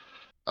way.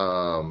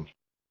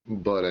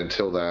 But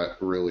until that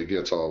really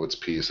gets all of its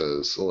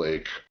pieces,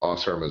 like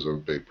Osram is a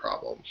big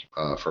problem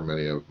for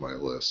many of my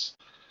lists.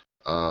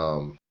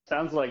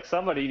 Sounds like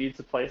somebody needs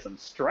to play some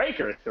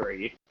Striker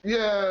 3.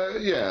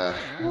 Yeah,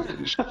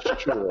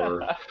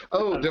 sure.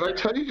 Oh, did I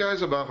tell you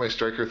guys about my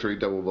Striker 3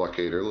 double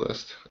blockader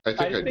list? I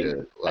think I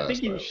did. I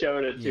think you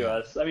showed it to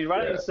us. I mean,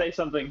 why don't you say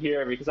something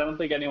here, because I don't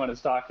think anyone has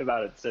talked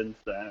about it since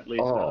then. At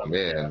least. Oh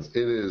man,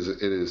 it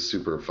is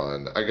super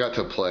fun. I got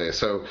to play.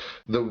 So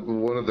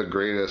one of the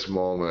greatest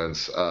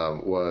moments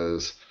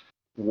was.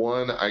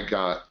 One, I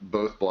got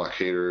both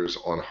blockaders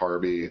on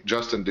Harvey.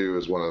 Justin Dew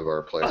is one of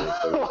our players.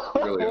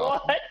 Really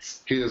awesome.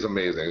 He is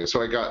amazing. So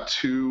I got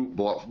 2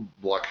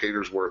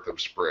 blockaders worth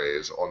of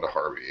sprays onto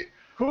Harvey.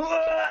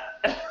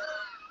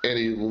 And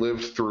he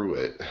lived through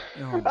it.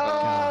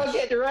 Oh,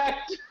 get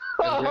wrecked!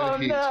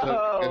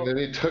 And then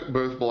he took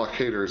both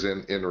blockaders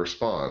in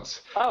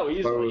response. Oh,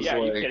 easily. Yeah,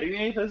 are you kidding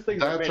me? Those things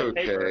that's are made of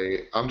okay. paper.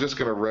 I'm just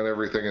going to run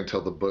everything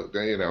until the book,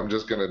 I'm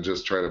just going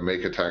to try to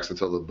make attacks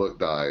until the book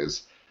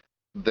dies.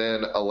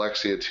 Then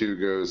Alexia 2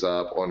 goes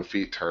up on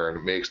feet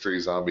turn, makes 3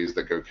 zombies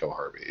that go kill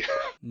Harvey.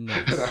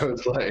 Nice. And I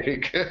was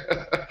like,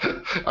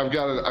 I've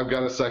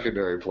got a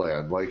secondary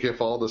plan. Like,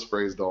 if all the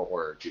sprays don't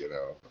work,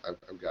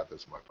 I've got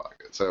this in my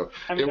pocket. So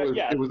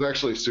it was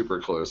actually super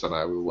close, and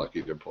I was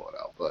lucky to pull it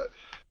out.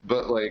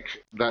 But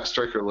like, that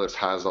Striker list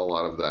has a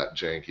lot of that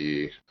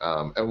janky.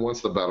 And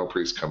once the Battle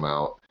Priests come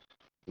out,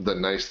 the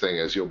nice thing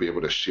is you'll be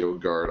able to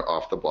shield guard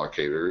off the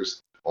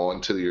blockaders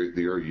onto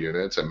your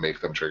units and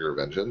make them trigger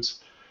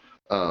Vengeance.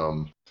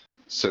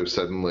 So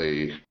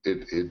suddenly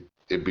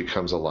it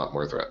becomes a lot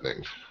more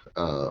threatening,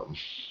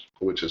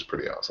 which is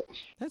pretty awesome.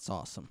 That's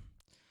awesome.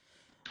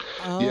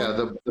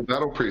 Yeah, the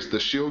Battle Priest, the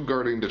shield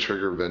guarding to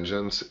trigger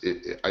Vengeance,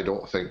 I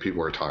don't think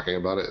people are talking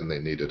about it, and they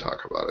need to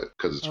talk about it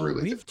because it's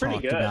really we've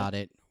talked about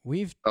it.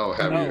 Have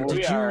you?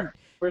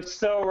 We're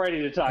so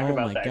ready to talk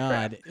about that. Oh my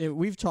god,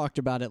 we've talked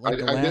about it like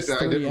the last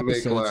 30 I didn't episodes.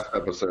 make the last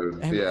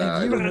episode. Have you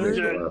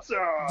heard?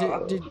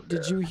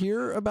 Did you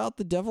hear about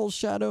the Devil's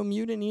Shadow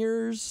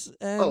Mutineers?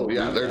 Oh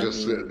yeah, they're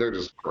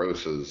just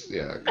gross as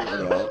like,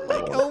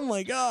 oh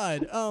my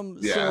god.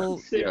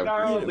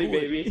 Signar only,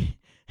 baby.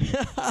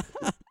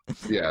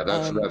 Yeah,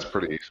 that's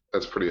pretty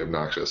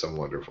obnoxious and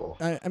wonderful.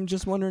 I'm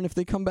just wondering if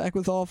they come back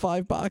with all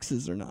 5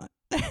 boxes or not.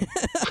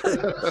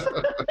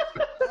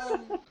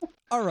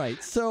 All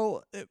right,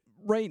 so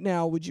right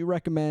now, would you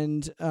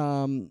recommend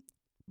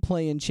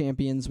playing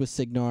Champions with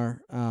Signar?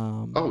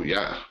 Oh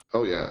yeah.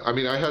 I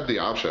mean, I had the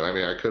option. I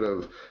mean, I could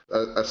have.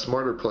 A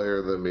smarter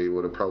player than me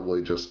would have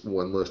probably just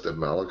one listed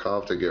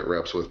Malikov to get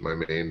reps with my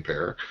main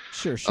pair.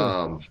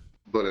 Sure.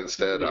 But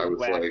instead, I was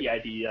wacky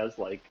ideas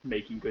like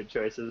making good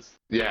choices.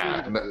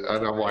 Yeah, and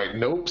I'm like,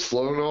 nope,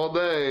 Sloan all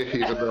day.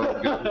 Even though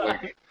I'm getting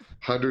like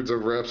hundreds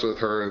of reps with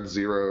her and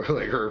 0,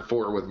 like her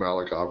 4 with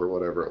Malikov or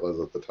whatever it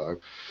was at the time.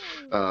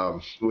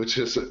 Which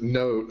is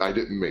note, I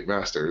didn't make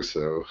masters,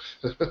 so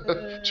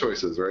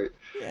choices, right?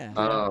 Yeah.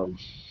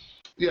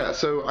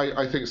 So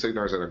I think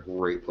Signar's in a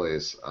great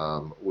place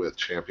with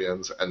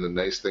champions, and the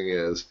nice thing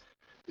is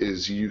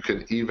you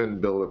can even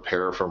build a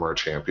pair from our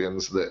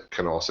champions that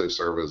can also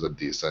serve as a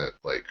decent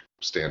like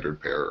standard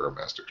pair or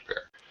master's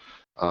pair.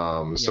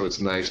 So it's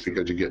nice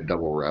because you get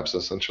double reps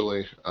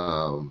essentially.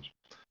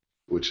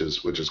 which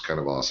is kind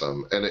of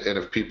awesome. And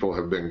if people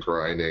have been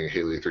grinding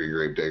Haley 3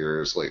 Grave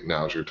Diggers, like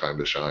now's your time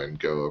to shine.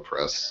 Go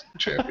oppress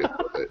champions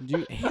with it.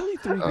 Dude, Haley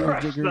 3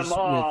 Grave Diggers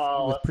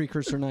with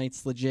Precursor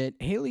Knights, legit.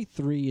 Haley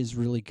 3 is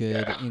really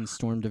good in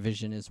Storm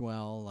Division as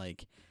well.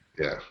 Like,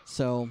 yeah.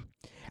 So,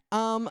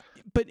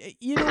 but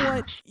you know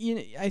what?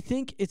 I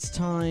think it's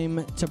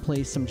time to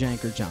play some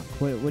Jank or Junk.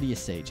 What do you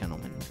say,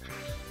 gentlemen?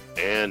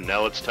 And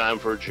now it's time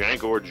for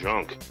Jank or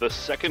Junk, the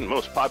second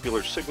most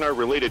popular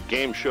Cygnar-related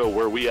game show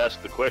where we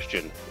ask the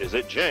question, is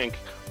it Jank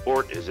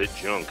or is it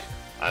Junk?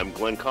 I'm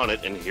Glenn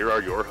Connett, and here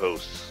are your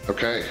hosts.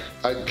 Okay.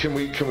 Can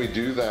we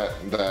do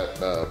that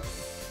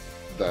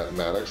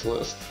Maddox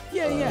list?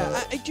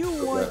 Yeah. I do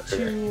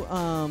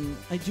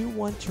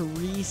want to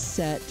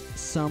reset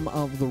some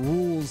of the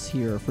rules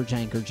here for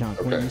Jank or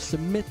Junk. When you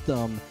submit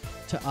them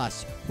to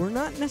us, we're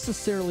not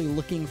necessarily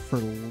looking for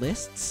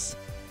lists.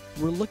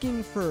 We're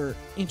looking for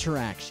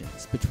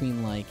interactions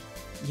between, like,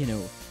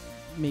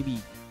 maybe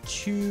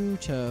 2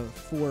 to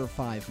 4 or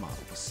 5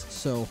 models.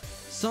 So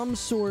some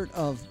sort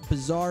of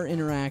bizarre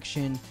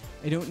interaction.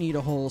 I don't need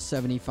a whole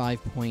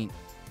 75-point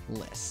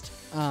list.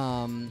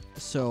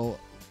 So,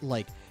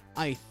 like,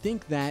 I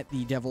think that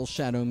the Devil's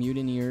Shadow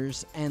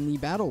Mutineers and the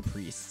Battle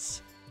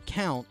Priests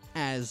count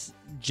as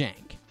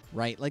Jank,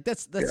 right? Like,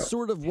 that's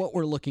sort of what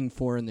we're looking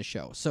for in the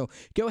show. So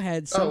go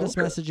ahead, send us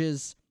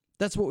messages.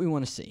 That's what we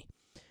want to see.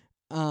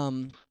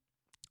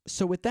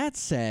 So with that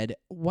said,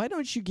 why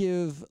don't you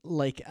give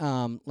like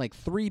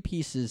 3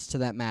 pieces to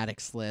that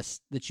Maddox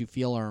list that you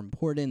feel are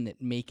important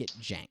that make it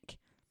Jank?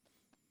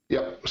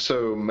 Yep.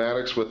 So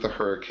Maddox with the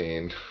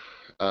Hurricane.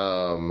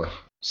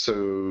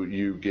 So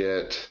you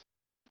get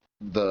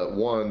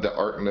the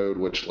Art Node,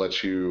 which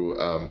lets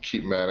you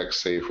keep Maddox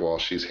safe while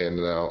she's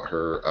handing out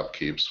her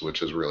upkeeps,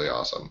 which is really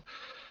awesome.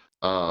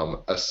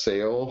 A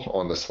sail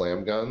on the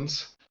slam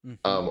guns.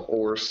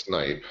 Or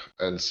snipe,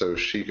 and so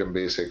she can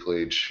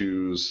basically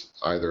choose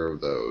either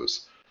of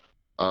those.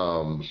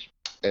 And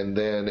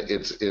then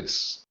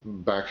it's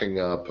backing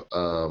up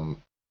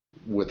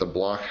with a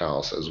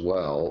blockhouse as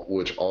well,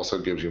 which also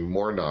gives you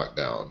more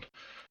knockdown.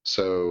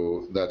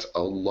 So that's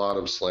a lot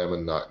of slam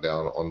and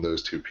knockdown on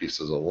those 2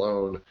 pieces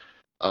alone.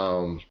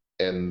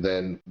 And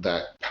then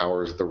that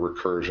powers the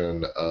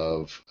recursion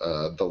of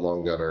the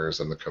long gunners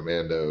and the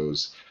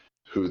commandos,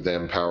 who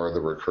then power the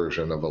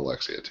recursion of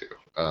Alexia too.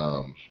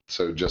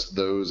 So just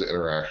those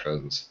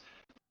interactions,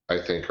 I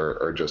think,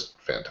 are just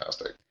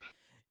fantastic.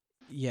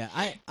 Yeah,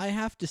 I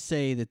have to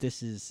say that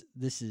this is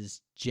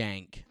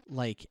Jank.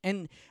 Like,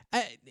 and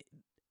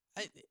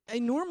I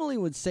normally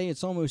would say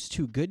it's almost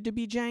too good to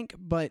be Jank,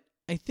 but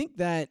I think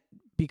that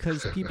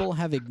because people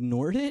have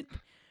ignored it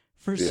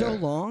for so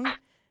long,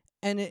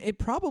 and it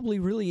probably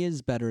really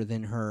is better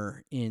than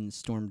her in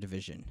Storm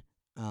Division.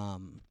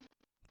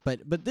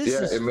 But this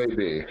is... it may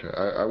be.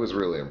 I was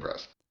really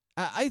impressed.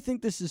 I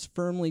think this is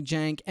firmly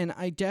Jank, and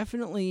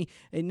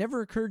it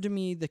never occurred to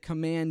me the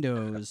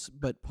Commandos,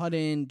 but put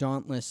in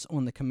Dauntless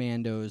on the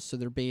Commandos, so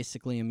they're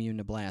basically immune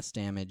to blast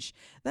damage.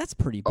 That's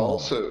pretty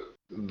bold.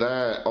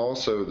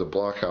 Also the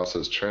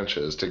Blockhouse's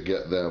trenches to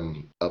get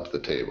them up the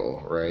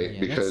table, right? Yeah,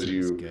 because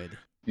you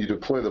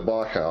deploy the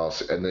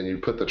Blockhouse, and then you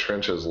put the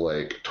trenches,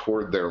 like,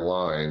 toward their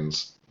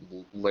lines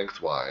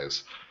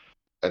lengthwise,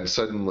 and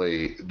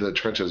suddenly the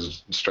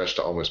trenches stretch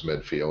to almost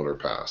midfield or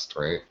past,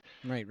 right?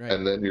 Right.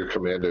 And then your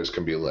commandos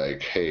can be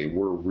like, hey,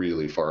 we're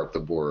really far up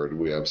the board.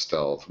 We have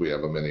stealth. We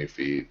have a mini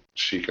feat.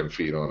 She can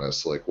feed on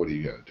us. Like, what are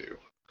you going to do?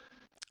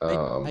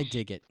 I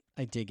dig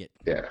it.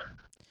 Yeah.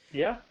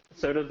 Yeah.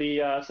 So do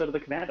the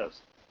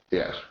commandos.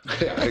 Yeah,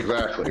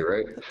 exactly,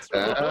 right?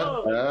 And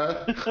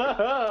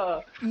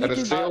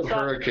a sailed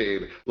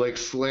Hurricane, like,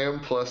 slam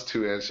plus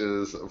 2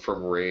 inches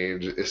from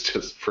range is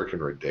just freaking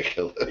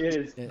ridiculous. It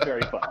is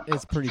very fun.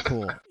 It's pretty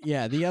cool.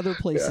 Yeah, the other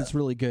place that's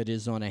really good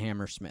is on a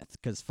Hammersmith,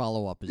 because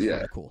follow-up is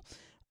really cool.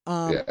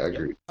 I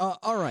agree.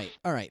 All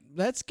right.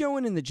 That's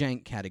going in the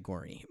Jank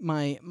category.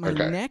 My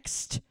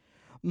next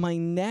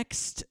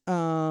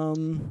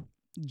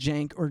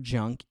Jank or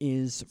Junk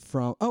is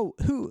from... Oh,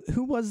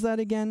 who was that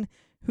again?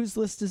 Whose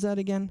list is that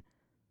again?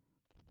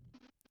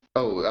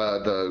 Oh,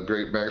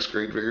 the Max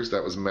Great Vigors.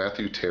 That was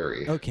Matthew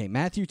Terry. Okay,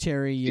 Matthew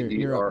Terry,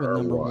 you're up with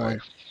number 1.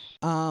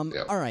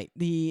 Yep. All right,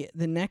 the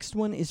next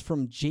one is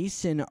from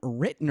Jason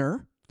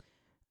Rittner.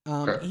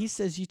 He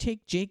says you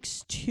take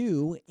Jake's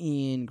 2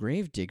 in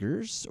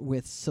Gravediggers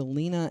with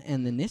Selena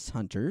and the Nis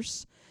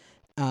Hunters,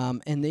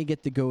 and they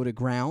get to go to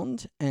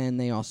ground, and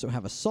they also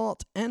have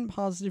Assault and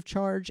Positive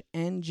Charge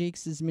and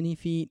Jake's mini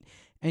feat.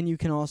 And you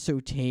can also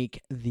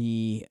take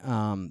the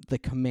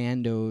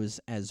commandos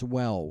as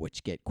well,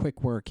 which get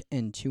quick work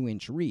and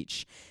 2-inch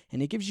reach.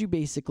 And it gives you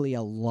basically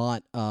a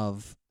lot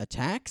of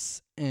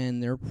attacks,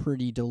 and they're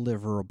pretty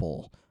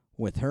deliverable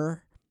with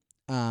her.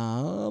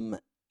 And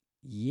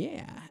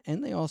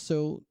they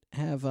also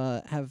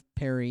have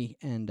parry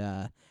and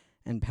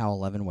POW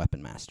 11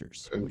 Weapon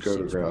Masters. And go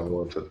to ground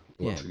once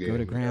again. Go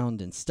to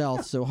ground and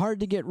stealth. So hard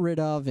to get rid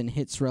of and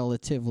hits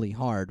relatively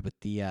hard with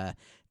the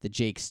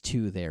Jake's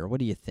 2 there. What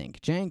do you think?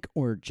 Jank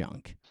or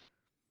Junk?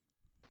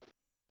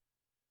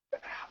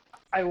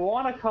 I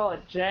want to call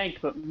it jank,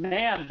 but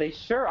man, they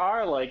sure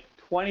are like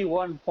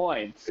 21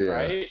 points,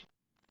 right?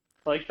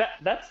 Like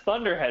that's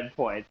Thunderhead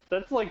points.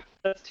 That's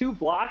 2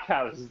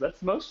 blockhouses.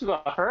 That's most of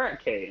a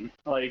hurricane.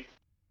 Like,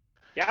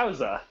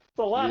 yowza. It's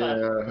a lot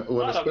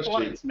of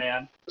points,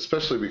 man.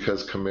 Especially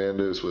because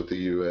commandos with the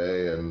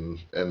UA and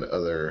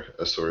other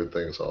assorted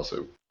things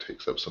also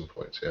takes up some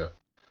points, yeah.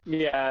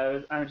 Yeah,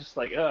 I'm just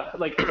like, ugh.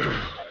 Like,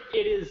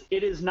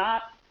 it is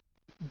not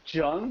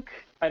junk,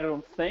 I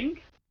don't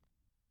think,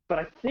 but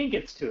I think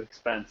it's too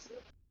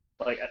expensive.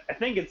 Like, I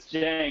think it's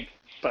jank,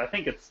 but I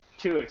think it's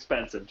too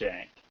expensive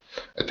jank.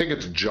 I think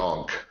it's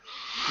Jank.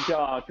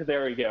 Jank,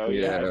 there we go.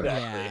 Yeah,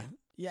 exactly.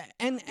 Yeah,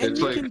 and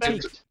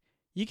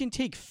you can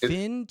take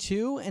Finn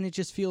too, and it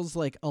just feels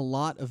like a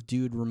lot of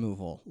dude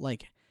removal.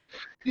 Like,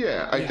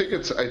 I think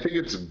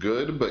it's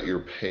good, but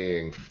you're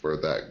paying for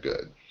that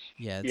good.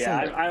 Yeah,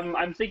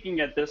 I'm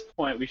thinking at this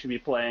point we should be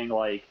playing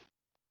like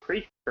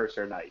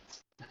Precursor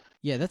Knights.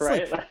 Yeah, that's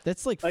right?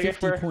 that's like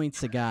 50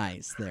 points a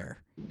guys there.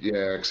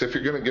 Yeah, because if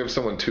you're going to give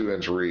someone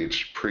 2-inch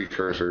reach,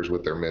 precursors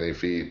with their mini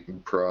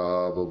feet,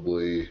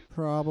 probably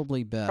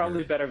better.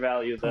 Probably better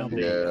value than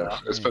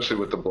especially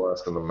with the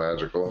blessed and the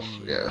magical.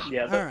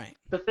 Yeah. All right.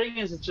 The thing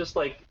is, it's just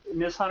like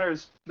Miss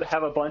Hunters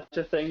have a bunch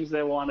of things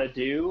they want to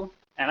do,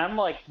 and I'm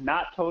like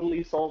not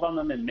totally sold on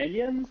them in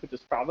minions, which is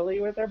probably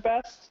where they're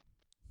best.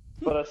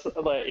 But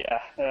threat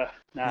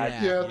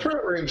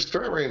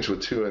range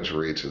with 2-inch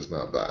reach is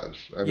not bad.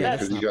 I mean,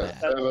 because you got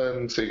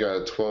 7, so you got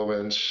a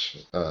 12-inch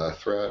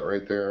threat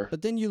right there.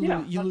 But then you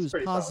lose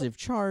positive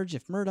charge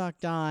if Murdoch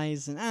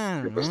dies, and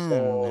I don't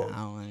know.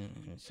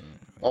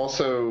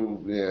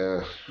 Also,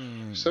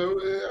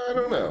 So I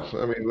don't know.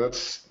 I mean,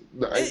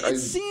 it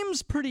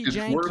seems pretty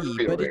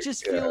janky, but it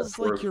just feels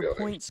like your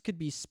points could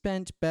be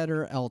spent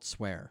better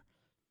elsewhere.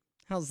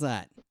 How's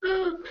that?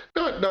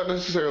 Not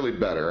necessarily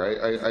better.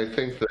 I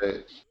think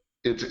that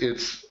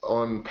it's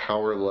on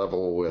power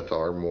level with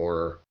our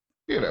more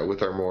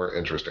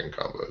interesting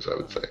combos, I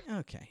would say.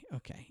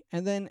 Okay.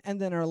 And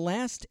then our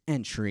last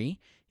entry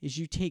is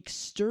you take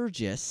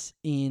Sturgis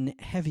in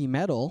heavy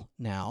metal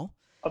now.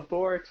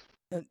 Abort.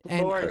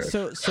 And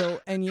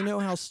so and you know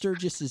how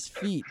Sturgis's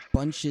feet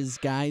bunches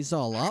guys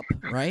all up,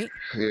 right?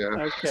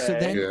 Yeah.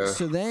 Okay.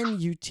 So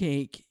then you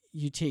take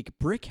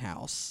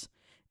Brickhouse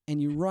and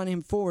you run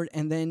him forward,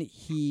 and then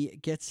he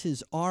gets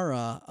his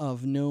aura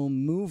of no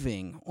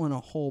moving on a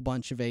whole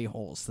bunch of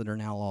a-holes that are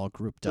now all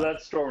grouped up. So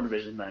that's Storm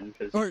Division then.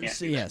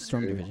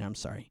 Storm Division. I'm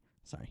sorry.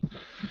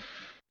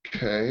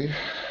 Okay.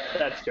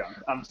 That's junk.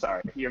 I'm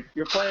sorry.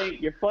 You're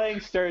playing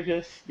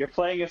Sturgis. You're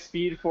playing a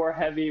Speed 4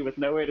 heavy with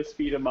no way to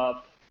speed him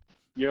up.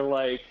 You're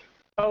like,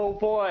 oh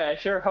boy, I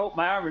sure hope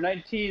my Armor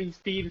 19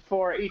 Speed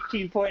 4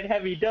 18-point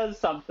heavy does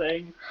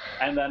something,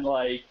 and then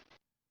like,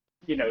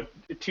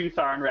 2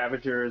 Tharn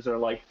Ravagers or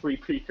like 3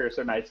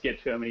 Precursor Knights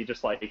get to him, and he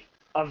just like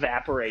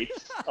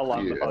evaporates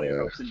along with all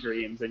your hopes and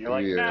dreams, and you're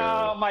like,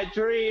 no, my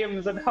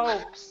dreams and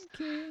hopes,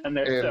 and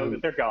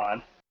they're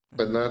gone.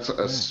 And that's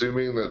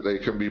assuming that they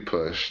can be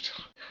pushed,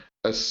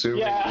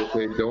 assuming that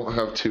they don't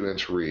have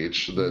 2-inch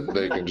reach, that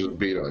they can just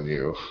beat on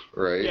you,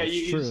 right? Yeah,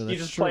 you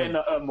just play in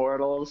the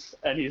Immortals,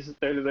 and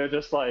they're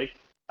just like,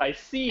 I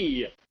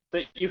see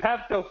that you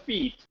have no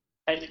feet,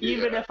 and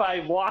even if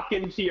I walk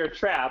into your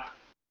trap,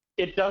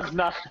 it does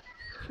nothing.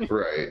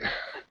 Right.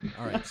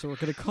 All right, so we're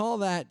going to call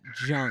that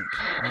junk,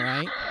 all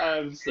right?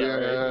 I'm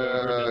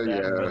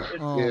sorry.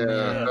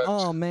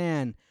 Oh,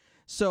 man.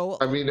 So,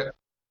 I mean,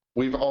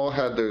 we've all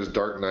had those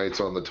dark nights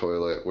on the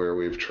toilet where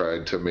we've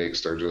tried to make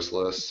Sturgis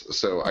lists,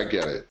 so I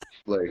get it.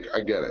 Like,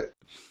 I get it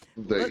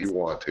that you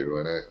want to,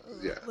 and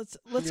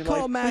Let's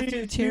call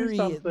Matthew Terry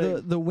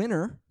the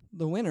winner,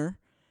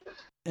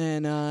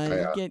 and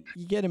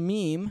you get a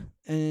meme,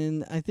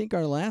 and I think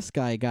our last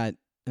guy got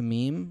a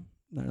meme.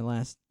 Our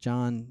last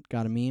John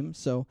got a meme,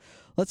 so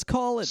let's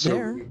call it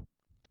there.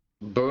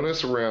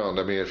 Bonus round.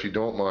 I mean, if you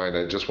don't mind,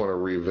 I just want to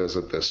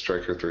revisit this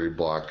Striker 3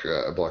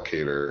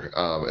 blockader,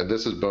 and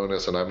this is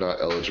bonus, and I'm not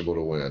eligible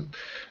to win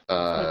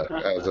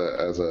as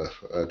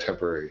a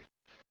temporary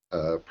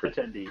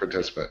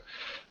participant.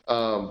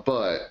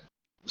 But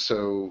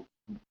so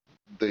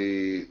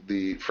the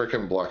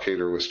frickin'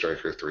 blockader with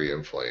Striker 3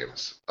 in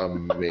flames,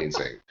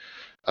 amazing.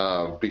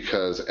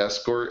 Because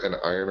Escort and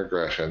Iron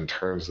Aggression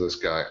turns this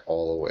guy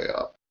all the way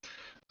up.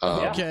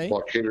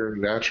 Blockader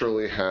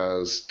naturally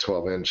has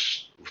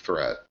 12-inch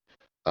threat.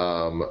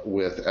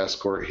 With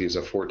Escort, he's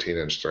a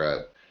 14-inch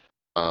threat.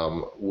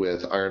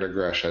 With Iron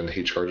Aggression,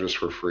 he charges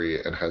for free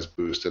and has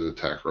boosted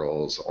attack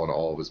rolls on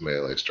all of his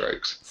melee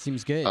strikes.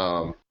 Seems good.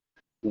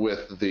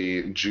 With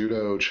the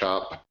Judo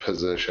Chop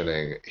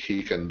positioning,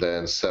 he can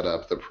then set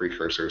up the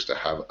precursors to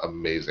have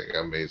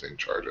amazing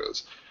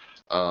charges.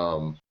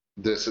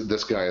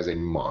 This guy is a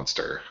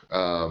monster,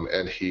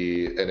 and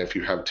if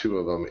you have 2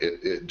 of them,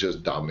 it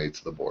just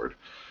dominates the board.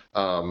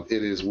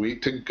 It is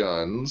weak to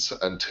guns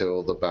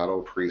until the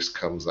Battle Priest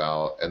comes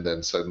out, and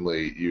then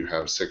suddenly you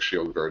have 6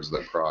 shield guards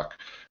that proc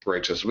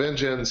Righteous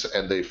Vengeance,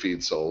 and they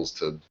feed souls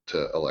to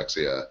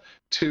Alexia.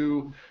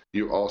 2,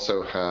 you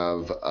also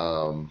have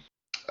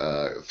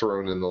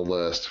thrown in the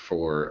list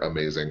for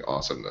amazing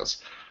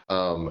awesomeness.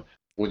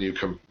 When you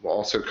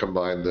also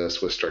combine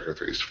this with Striker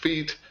 3's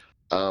feat,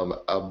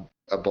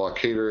 a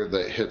blockader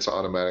that hits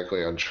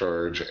automatically on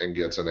charge and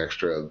gets an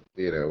extra,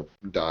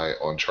 die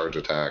on charge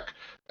attack,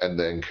 and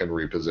then can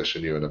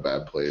reposition you in a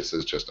bad place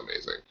is just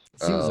amazing.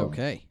 Seems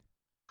okay.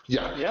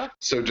 Yeah.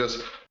 So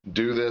just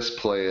do this,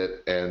 play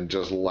it, and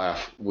just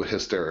laugh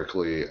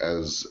hysterically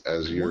as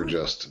you're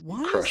just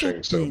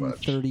crushing so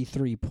much.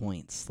 33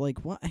 points. Like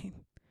what?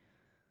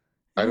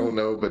 I don't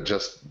know, but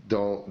just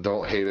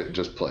don't hate it.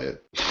 Just play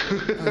it.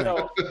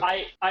 So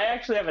I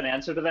actually have an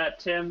answer to that,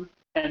 Tim,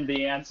 and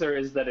the answer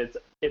is that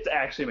it's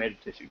actually made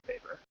of tissue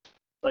paper.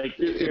 Like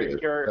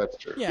that's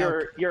true.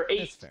 You're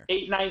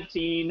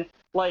 819.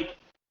 Like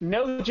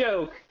no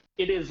joke,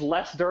 it is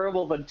less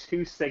durable than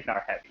 2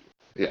 Signar heavy.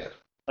 Yeah.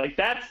 Like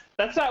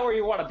that's not where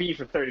you want to be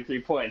for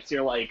 33 points.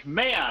 You're like,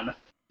 man,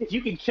 if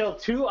you can kill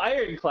 2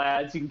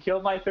 ironclads, you can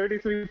kill my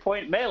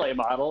 33-point melee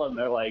model, and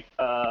they're like,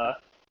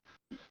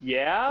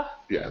 yeah.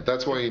 Yeah,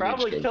 that's why you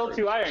probably need kill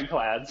 2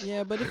 ironclads.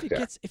 Yeah, but if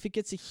it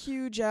gets a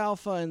huge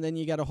alpha and then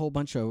you got a whole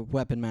bunch of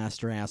weapon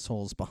master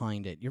assholes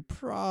behind it, you're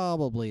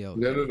probably okay.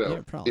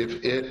 No.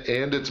 If it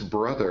and its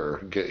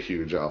brother get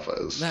huge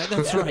alphas.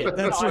 That's right.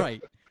 That's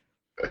right.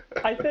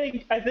 I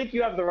think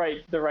you have the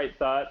right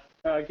thought,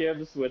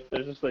 Gibbs. With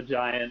there's just the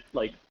giant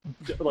like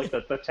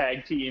the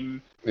tag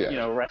team,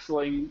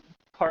 wrestling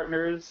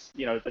partners,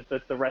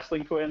 the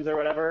wrestling twins or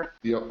whatever.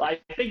 Yep. I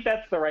think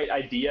that's the right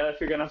idea if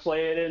you're gonna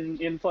play it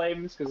in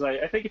Flames, because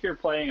I think if you're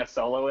playing a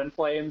solo in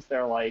Flames,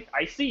 they're like,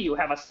 I see you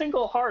have a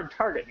single hard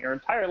target in your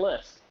entire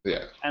list.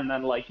 Yeah. And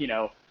then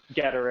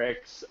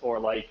Getorix or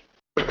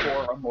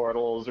 4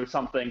 Immortals or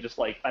something just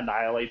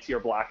annihilates your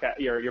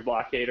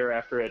blockader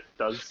after it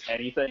does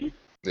anything.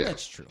 Yeah.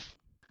 That's true.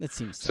 That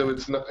seems so.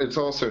 It's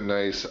also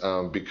nice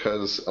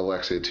because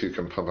Alexia 2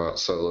 can pump out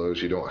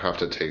solos. You don't have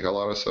to take a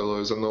lot of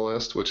solos in the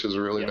list, which is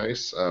really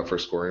nice for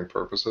scoring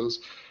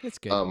purposes. That's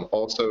good.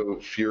 Also,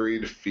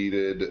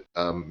 feated,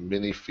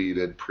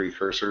 mini-feated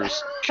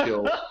precursors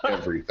kill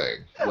everything.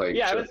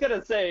 I was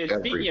gonna say,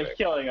 everything. Speaking of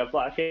killing a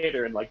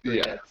blockader in 3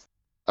 hits.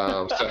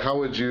 So how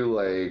would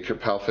you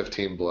PAL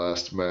 15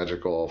 Blessed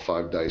magical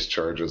 5 dice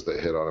charges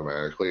that hit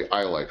automatically?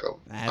 I like them.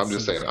 I'm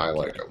just saying I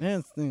like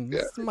them.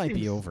 This might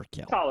be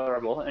overkill.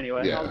 Tolerable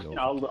anyway. Yeah.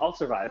 I'll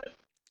survive it.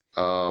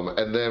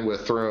 And then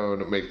with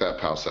Throne, make that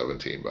PAL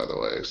 17, by the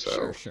way.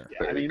 So Sure.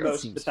 Yeah,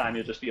 most of the time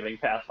you're just giving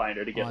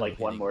Pathfinder to get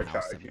one more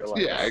charge. You're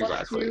like,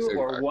 exactly.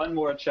 Or one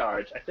more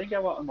charge. I think I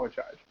want one more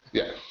charge.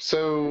 Yeah.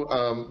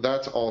 So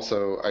that's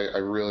also I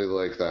really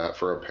like that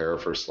for a pair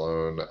for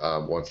Sloan.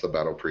 Once the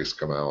Battle Priests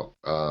come out,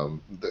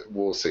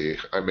 we'll see.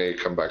 I may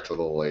come back to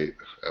the late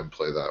and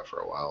play that for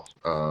a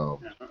while.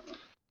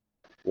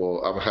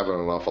 Well, I'm having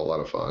an awful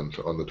lot of fun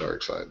on the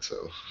dark side.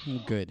 So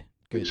good.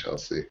 We shall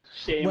see.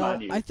 Shame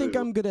on you. I think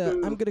I'm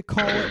gonna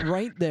call it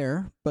right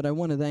there. But I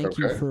want to thank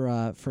you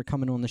for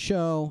coming on the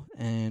show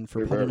and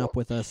for putting up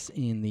with us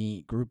in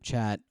the group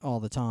chat all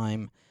the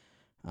time.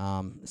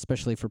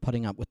 Especially for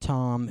putting up with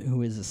Tom,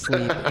 who is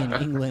asleep in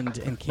England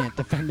and can't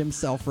defend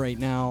himself right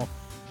now.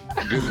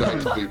 Good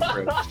night, sweet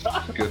prince.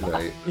 Good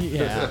night.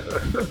 Yeah.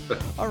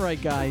 All right,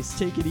 guys,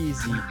 take it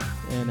easy.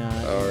 And all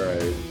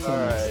right. Till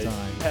next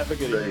time. Have a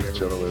good evening. Thanks,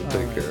 gentlemen.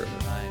 Take care.